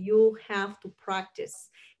time, you have to practice.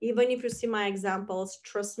 Even if you see my examples,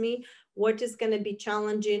 trust me, what is going to be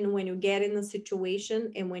challenging when you get in a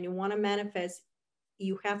situation and when you want to manifest,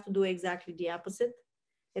 you have to do exactly the opposite.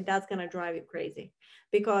 And that's going to drive you crazy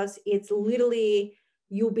because it's literally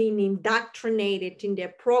you being indoctrinated in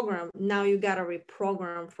their program. Now you got to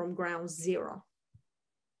reprogram from ground zero.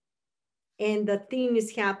 And the thing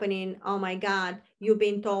is happening, oh my God, you've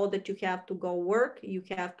been told that you have to go work, you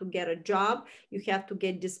have to get a job, you have to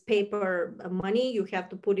get this paper money, you have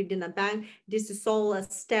to put it in a bank. This is all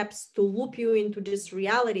steps to loop you into this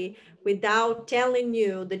reality without telling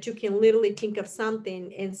you that you can literally think of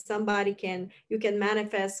something and you can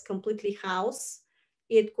manifest completely house.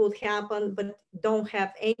 It could happen, but don't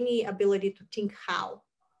have any ability to think how,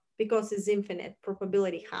 because it's infinite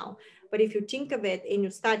probability how. But if you think of it and you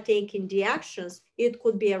start taking the actions, it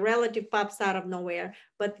could be a relative pops out of nowhere.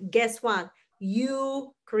 But guess what?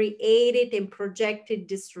 You created and projected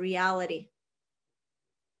this reality.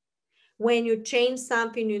 When you change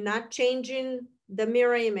something, you're not changing the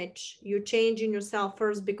mirror image. You're changing yourself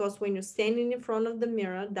first, because when you're standing in front of the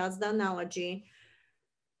mirror, that's the analogy.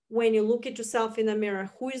 When you look at yourself in the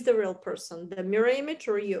mirror, who is the real person? The mirror image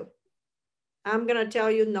or you? I'm going to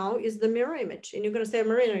tell you, no, it's the mirror image. And you're going to say,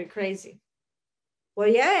 Marina, you're crazy. Well,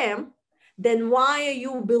 yeah, I am. Then why are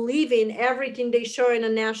you believing everything they show in a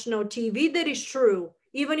national TV that is true,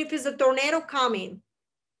 even if it's a tornado coming?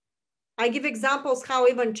 I give examples how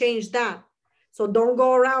even change that. So don't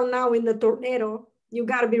go around now in the tornado. You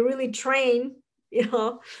got to be really trained, you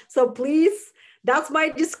know. So please, that's my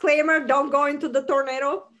disclaimer. Don't go into the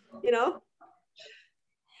tornado, you know.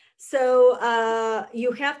 So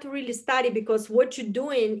you have to really study, because what you're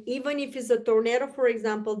doing, even if it's a tornado, for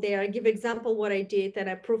example, there, I give example what I did and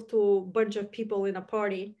I proved to a bunch of people in a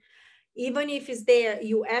party. Even if it's there,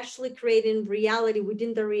 you actually creating reality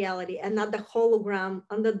within the reality and not the hologram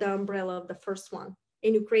under the umbrella of the first one.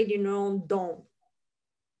 And you create your own dome.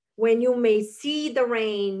 When you may see the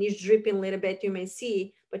rain is dripping a little bit, you may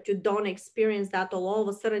see, but you don't experience that till all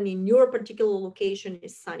of a sudden in your particular location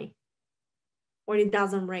is sunny. Or it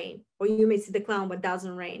doesn't rain, or you may see the cloud, but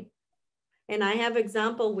doesn't rain. And I have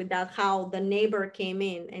example with that, how the neighbor came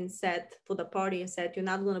in and said to the party and said, you're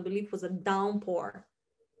not going to believe it was a downpour.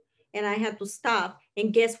 And I had to stop.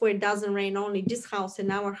 And guess where it doesn't rain? Only this house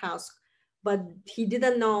and our house. But he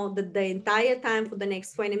didn't know that the entire time for the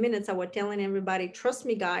next 20 minutes, I was telling everybody, trust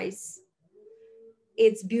me, guys,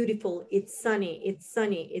 it's beautiful. It's sunny. It's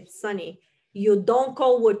sunny. It's sunny. You don't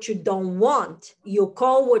call what you don't want. You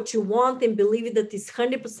call what you want and believe it that it's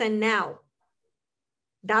 100% now.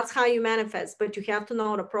 That's how you manifest, but you have to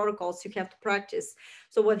know the protocols. You have to practice.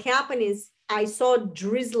 So what happened is I saw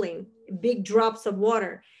drizzling, big drops of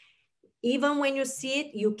water. Even when you see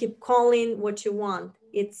it, you keep calling what you want.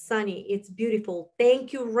 It's sunny. It's beautiful.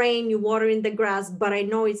 Thank you, rain. You water in the grass, but I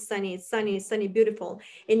know it's sunny. It's sunny. It's sunny. Beautiful.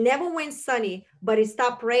 It never went sunny, but it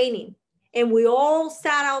stopped raining. And we all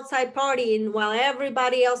sat outside partying while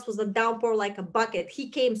everybody else was a downpour like a bucket. He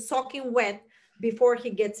came soaking wet before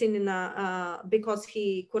he gets in because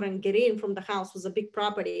he couldn't get in from the house. It was a big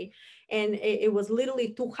property. And it was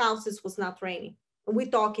literally 2 houses was not raining. We're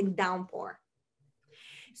talking downpour.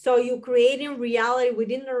 So you're creating reality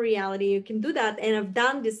within the reality. You can do that. And I've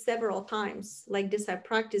done this several times. Like this, I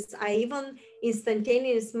practiced. I even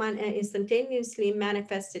instantaneously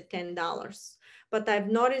manifested $10. But I've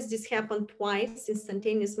noticed this happen twice,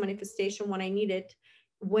 instantaneous manifestation when I need it,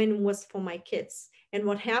 when it was for my kids. And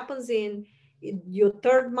what happens in your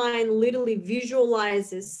third mind literally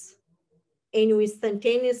visualizes, and you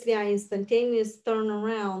instantaneously turn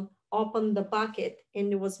around, open the bucket,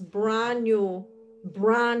 and it was brand new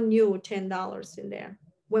 $10 in there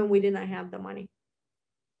when we didn't have the money.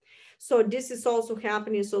 So this is also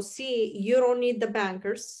happening. So see, you don't need the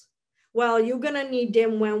bankers. Well, you're going to need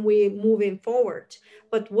them when we're moving forward.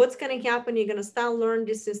 But what's going to happen, you're going to start learning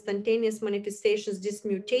this instantaneous manifestations, this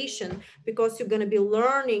mutation, because you're going to be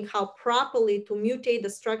learning how properly to mutate the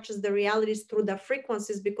structures, the realities through the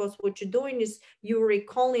frequencies, because what you're doing is you're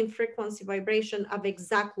recalling frequency vibration of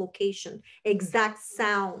exact location, exact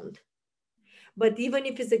sound. But even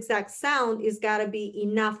if it's exact sound, it's got to be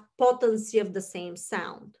enough potency of the same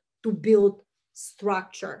sound to build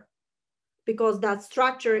structure. Because that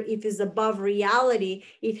structure, if it's above reality,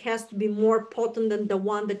 it has to be more potent than the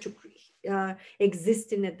one that you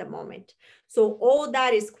existing at the moment. So all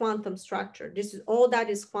that is quantum structure. This is all that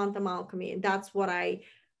is quantum alchemy. And that's what I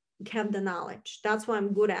have the knowledge. That's what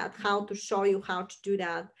I'm good at, how to show you how to do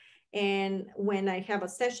that. And when I have a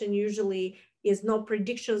session, usually is no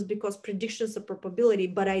predictions, because predictions are probability,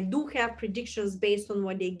 but I do have predictions based on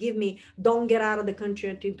what they give me. Don't get out of the country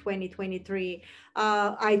until 2023.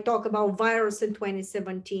 I talk about virus in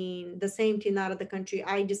 2017, the same thing out of the country.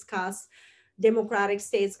 I discuss democratic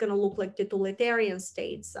states going to look like totalitarian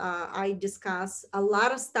states. I discuss a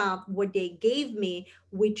lot of stuff, what they gave me,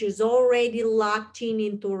 which is already locked in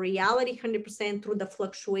into reality 100% through the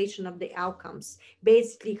fluctuation of the outcomes.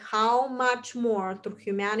 Basically, how much more through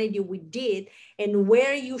humanity we did, and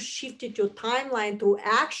where you shifted your timeline through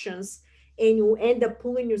actions, and you end up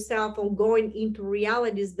pulling yourself on going into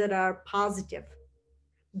realities that are positive.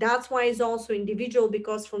 That's why it's also individual,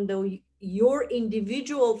 because from your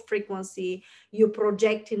individual frequency, you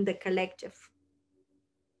project in the collective.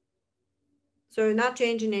 So you're not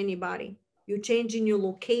changing anybody. You're changing your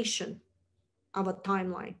location of a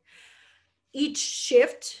timeline. Each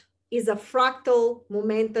shift is a fractal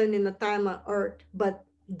momentum in the timeline of Earth, but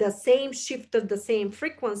the same shift of the same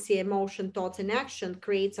frequency, emotion, thoughts, and action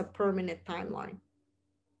creates a permanent timeline.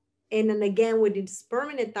 And then again, within this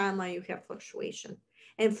permanent timeline, you have fluctuation,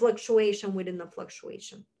 and fluctuation within the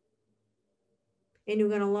fluctuation. And you're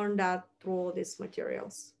going to learn that through all these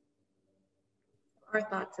materials. Our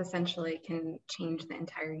thoughts essentially can change the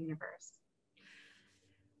entire universe.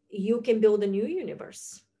 You can build a new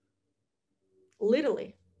universe.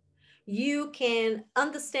 Literally. You can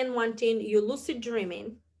understand one thing, you lucid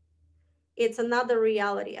dreaming. It's another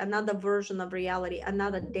reality, another version of reality,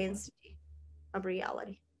 another density of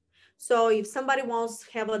reality. So if somebody wants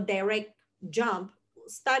to have a direct jump,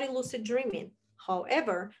 study lucid dreaming.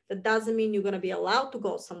 However, that doesn't mean you're going to be allowed to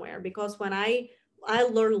go somewhere, because when I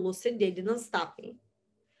learned lucid, they didn't stop me.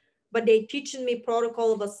 But they teaching me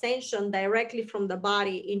protocol of ascension directly from the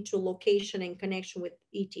body into location and connection with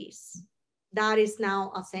ETs. That is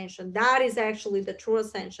now ascension. That is actually the true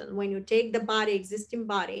ascension. When you take the body, existing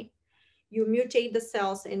body, you mutate the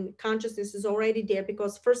cells and consciousness is already there,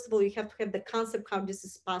 because first of all, you have to have the concept how this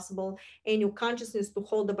is possible and your consciousness to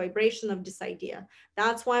hold the vibration of this idea.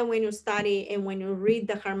 That's why when you study and when you read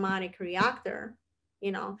the harmonic reactor,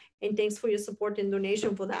 you know, and thanks for your support and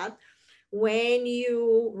donation for that. When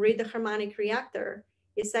you read the harmonic reactor,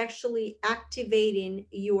 it's actually activating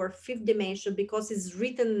your fifth dimension, because it's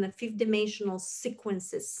written in the fifth dimensional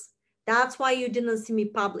sequences. That's why you didn't see me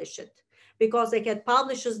publish it, because I had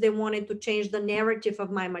publishers, they wanted to change the narrative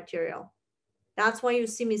of my material. That's why you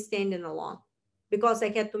see me standing alone, because I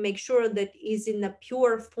had to make sure that it's in a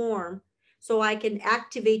pure form so I can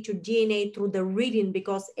activate your DNA through the reading,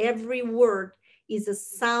 because every word is a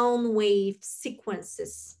sound wave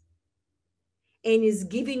sequences and is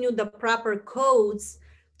giving you the proper codes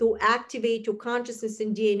to activate your consciousness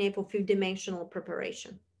and DNA for fifth dimensional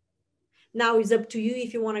preparation. Now it's up to you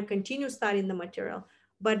if you want to continue studying the material,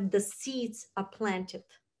 but the seeds are planted.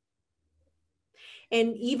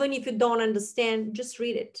 And even if you don't understand, just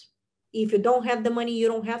read it. If you don't have the money, you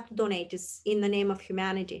don't have to donate. It's in the name of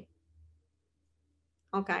humanity.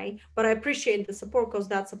 Okay, but I appreciate the support, because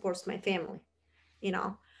that supports my family, you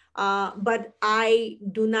know. But I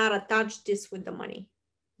do not attach this with the money,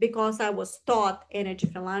 because I was taught energy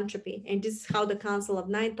philanthropy. And this is how the Council of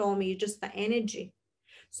Nine told me, just the energy.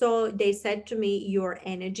 So they said to me, you're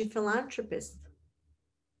energy philanthropist.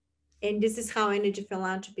 And this is how energy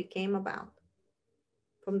philanthropy came about,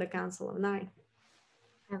 from the Council of Nine.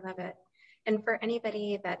 I love it. And for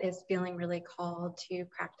anybody that is feeling really called to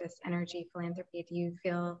practice energy philanthropy, do you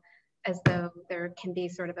feel as though there can be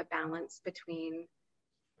sort of a balance between,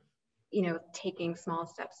 you know, taking small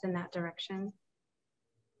steps in that direction?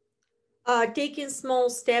 Taking small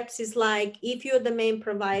steps is like, if you're the main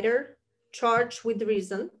provider, charge with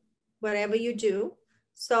reason, whatever you do.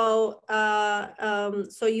 So,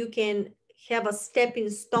 so you can have a stepping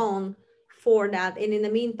stone for that. And in the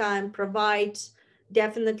meantime, provide,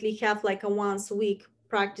 definitely have like a once a week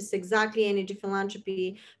practice exactly energy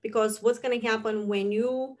philanthropy, because what's going to happen when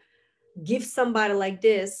you give somebody like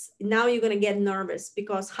this, now you're going to get nervous,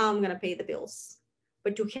 because how I'm going to pay the bills.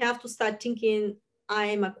 But you have to start thinking, I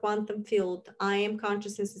am a quantum field. I am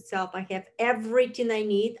consciousness itself. I have everything I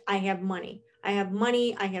need. I have money. I have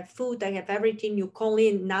money. I have food. I have everything. You call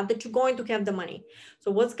in, not that you're going to have the money. So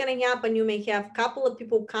what's going to happen? You may have a couple of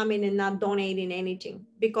people come in and not donating anything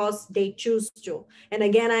because they choose to. And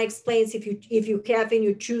again, I explain, if you have and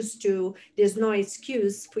you choose to, there's no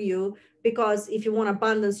excuse for you. Because if you want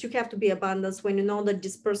abundance, you have to be abundance when you know that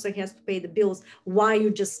this person has to pay the bills. Why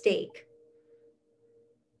you just take?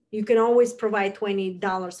 You can always provide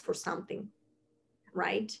 $20 for something,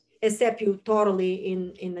 right? Except you totally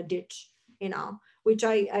in the ditch, you know, which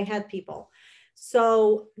I had people.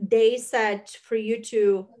 So they said for you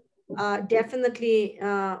to definitely,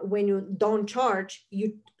 when you don't charge,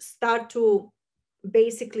 you start to,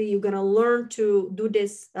 basically, you're gonna learn to do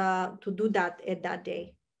this, to do that at that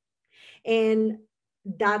day. And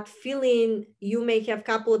that feeling, you may have a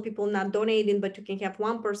couple of people not donating, but you can have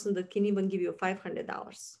one person that can even give you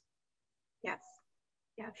 $500. Yes.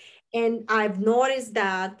 Yes. And I've noticed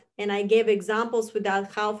that, and I gave examples with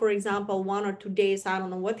that, how, for example, 1 or 2 days, I don't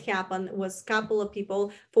know what happened, was a couple of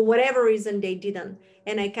people, for whatever reason, they didn't.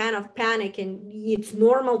 And I kind of panic, and it's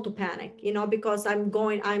normal to panic, you know, because I'm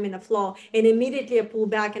in a flow, and immediately I pull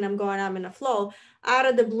back and I'm in a flow. Out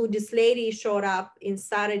of the blue, this lady showed up in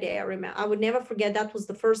Saturday. I remember, I would never forget, that was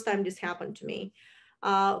the first time this happened to me.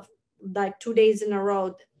 Like 2 days in a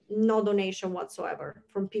row, no donation whatsoever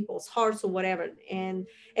from people's hearts or whatever. And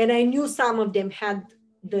I knew some of them had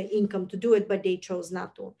the income to do it, but they chose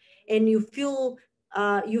not to. And you feel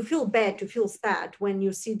bad, you feel sad when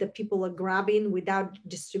you see the people are grabbing without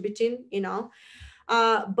distributing, you know.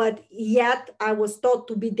 But yet I was taught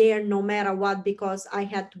to be there no matter what, because I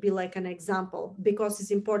had to be like an example, because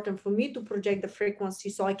it's important for me to project the frequency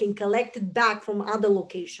so I can collect it back from other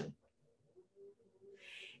location.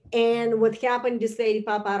 And what happened, this lady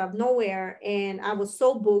popped out of nowhere, and I was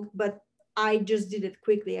so booked, but I just did it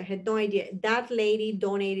quickly. I had no idea. That lady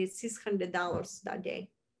donated $600 that day.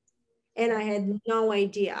 And I had no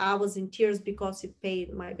idea. I was in tears because it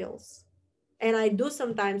paid my bills. And I do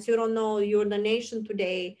sometimes, you don't know your donation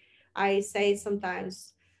today. I say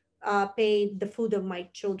sometimes, pay the food of my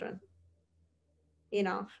children, you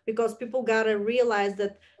know, because people got to realize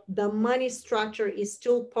that the money structure is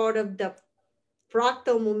still part of the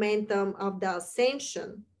fractal momentum of the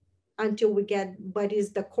ascension until we get, but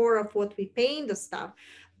is the core of what we pay in the stuff.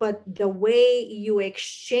 But the way you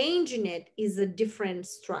exchanging it is a different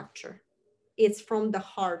structure. It's from the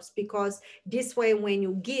hearts, because this way, when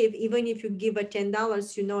you give, even if you give a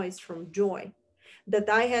 $10, you know it's from joy. That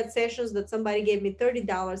I had sessions that somebody gave me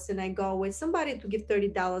 $30 and I go, with somebody to give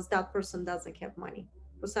 $30, that person doesn't have money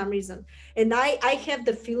for some reason. And I have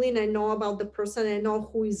the feeling, I know about the person, I know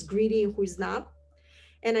who is greedy and who is not.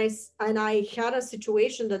 And I had a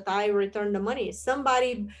situation that I returned the money.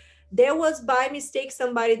 Somebody, there was by mistake,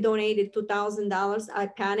 somebody donated $2,000. I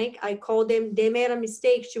panicked. I called them. They made a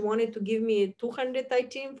mistake. She wanted to give me 200, I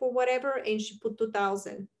think, for whatever, and she put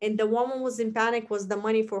 2,000. And the woman was in panic, was the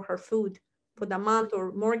money for her food for the month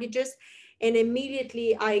or mortgages. And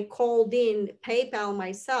immediately I called in PayPal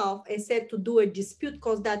myself and said to do a dispute,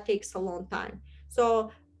 because that takes a long time.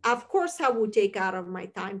 So of course I will take out of my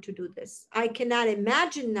time to do this. I cannot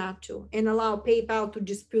imagine not to, and allow PayPal to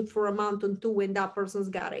dispute for a month or two when that person's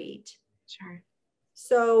gotta eat. Sure.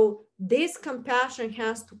 So this compassion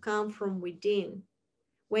has to come from within.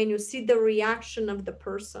 When you see the reaction of the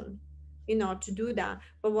person, you know, to do that.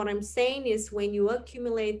 But what I'm saying is, when you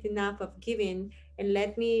accumulate enough of giving, and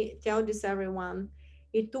let me tell this everyone,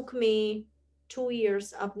 it took me 2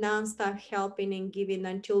 years of nonstop helping and giving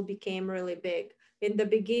until it became really big. In the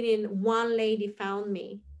beginning, one lady found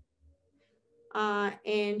me,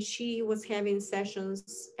 and she was having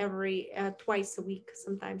sessions every twice a week,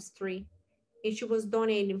 sometimes 3, and she was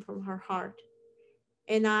donating from her heart.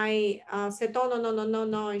 And I said, oh,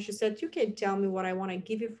 no. And she said, you can tell me what I want to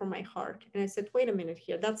give you from my heart. And I said, wait a minute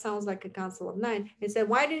here. That sounds like a council of 9. And said,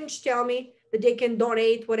 why didn't you tell me that they can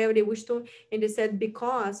donate whatever they wish to? And they said,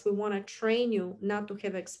 because we want to train you not to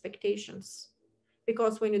have expectations.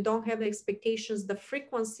 Because when you don't have expectations, the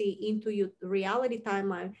frequency into your reality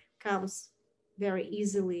timeline comes very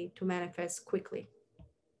easily to manifest quickly.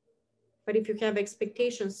 But if you have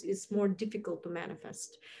expectations, it's more difficult to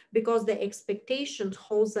manifest, because the expectation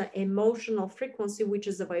holds an emotional frequency, which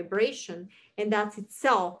is a vibration, and that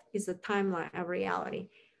itself is a timeline of reality.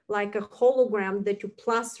 Like a hologram that you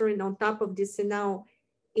plaster in on top of this, and now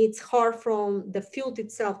it's hard from the field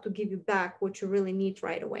itself to give you back what you really need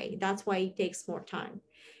right away. That's why it takes more time.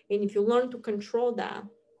 And if you learn to control that,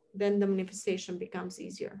 then the manifestation becomes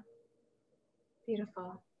easier.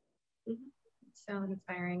 Beautiful. Mm-hmm. So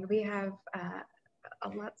inspiring. We have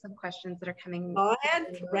lots of questions that are coming. Go ahead,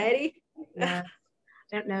 ready? Yes.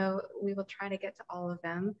 I don't know. We will try to get to all of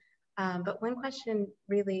them. But one question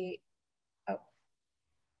really,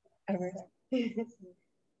 over.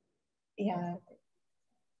 Yeah.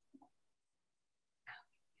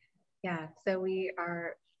 Yeah. So we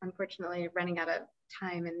are unfortunately running out of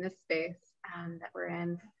time in this space that we're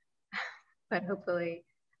in, but hopefully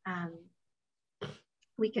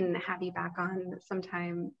we can have you back on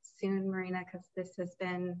sometime soon, Marina, because this has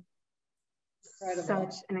been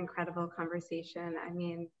such an incredible conversation. I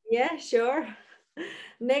mean, yeah, sure.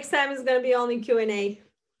 Next time is going to be only Q&A.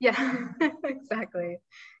 Yeah, exactly.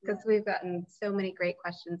 Because we've gotten so many great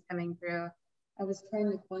questions coming through. I was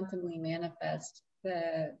trying to quantumly manifest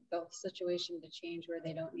the situation to change where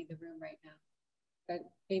they don't need the room right now, but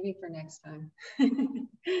maybe for next time.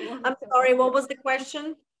 I'm sorry, what was the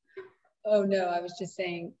question? Oh no, I was just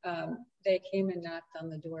saying they came and knocked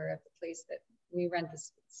on the door of the place that we rent the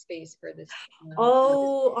space for this.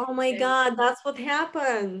 Oh my God, that's what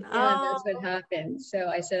happened. Yeah, that's what happened. So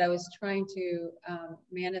I said I was trying to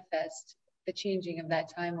manifest the changing of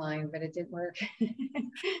that timeline, but it didn't work.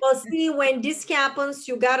 Well, see, when this happens,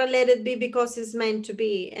 you gotta let it be, because it's meant to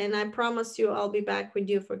be. And I promise you, I'll be back with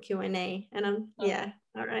you for Q&A. And yeah,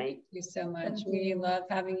 all right. Thank you so much. We love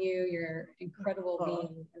having you. You're incredible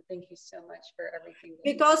being, and thank you so much for everything.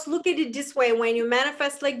 Because look at it this way: when you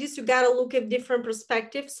manifest like this, you gotta look at different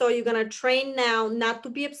perspectives. So you're gonna train now not to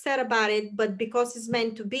be upset about it, but because it's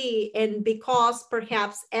meant to be, and because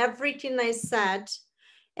perhaps everything I said,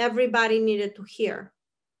 everybody needed to hear,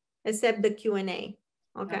 except the Q&A.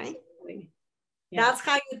 Okay. Absolutely. Yeah. That's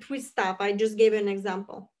how you twist stuff. I just gave you an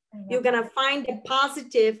example. You're going to find the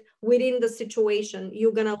positive within the situation.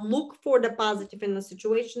 You're going to look for the positive in the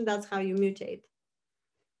situation. That's how you mutate.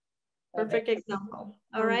 Perfect example.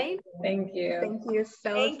 All right. Thank you. Thank you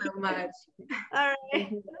so much. All right.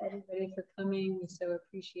 Thank you everybody for coming. We so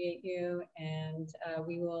appreciate you. And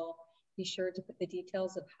we will be sure to put the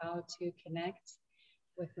details of how to connect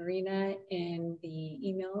with Marina in the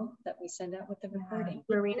email that we send out with the recording.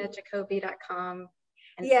 MarinaJacobi.com.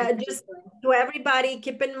 Yeah, just to everybody,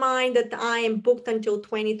 keep in mind that I am booked until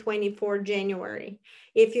 2024 January.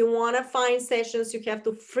 If you want to find sessions, you have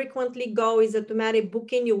to frequently go. It's automatic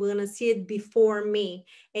booking. You're going to see it before me.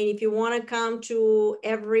 And if you want to come to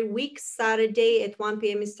every week, Saturday at 1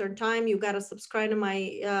 p.m. Eastern time, you got to subscribe to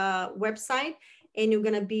my website, and you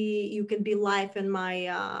can be live in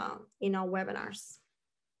my, webinars.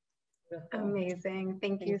 Amazing.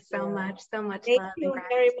 Thank you so much. So much Thank love. you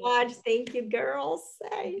very much. Thank you, girls.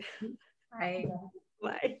 Bye.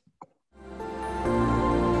 Bye.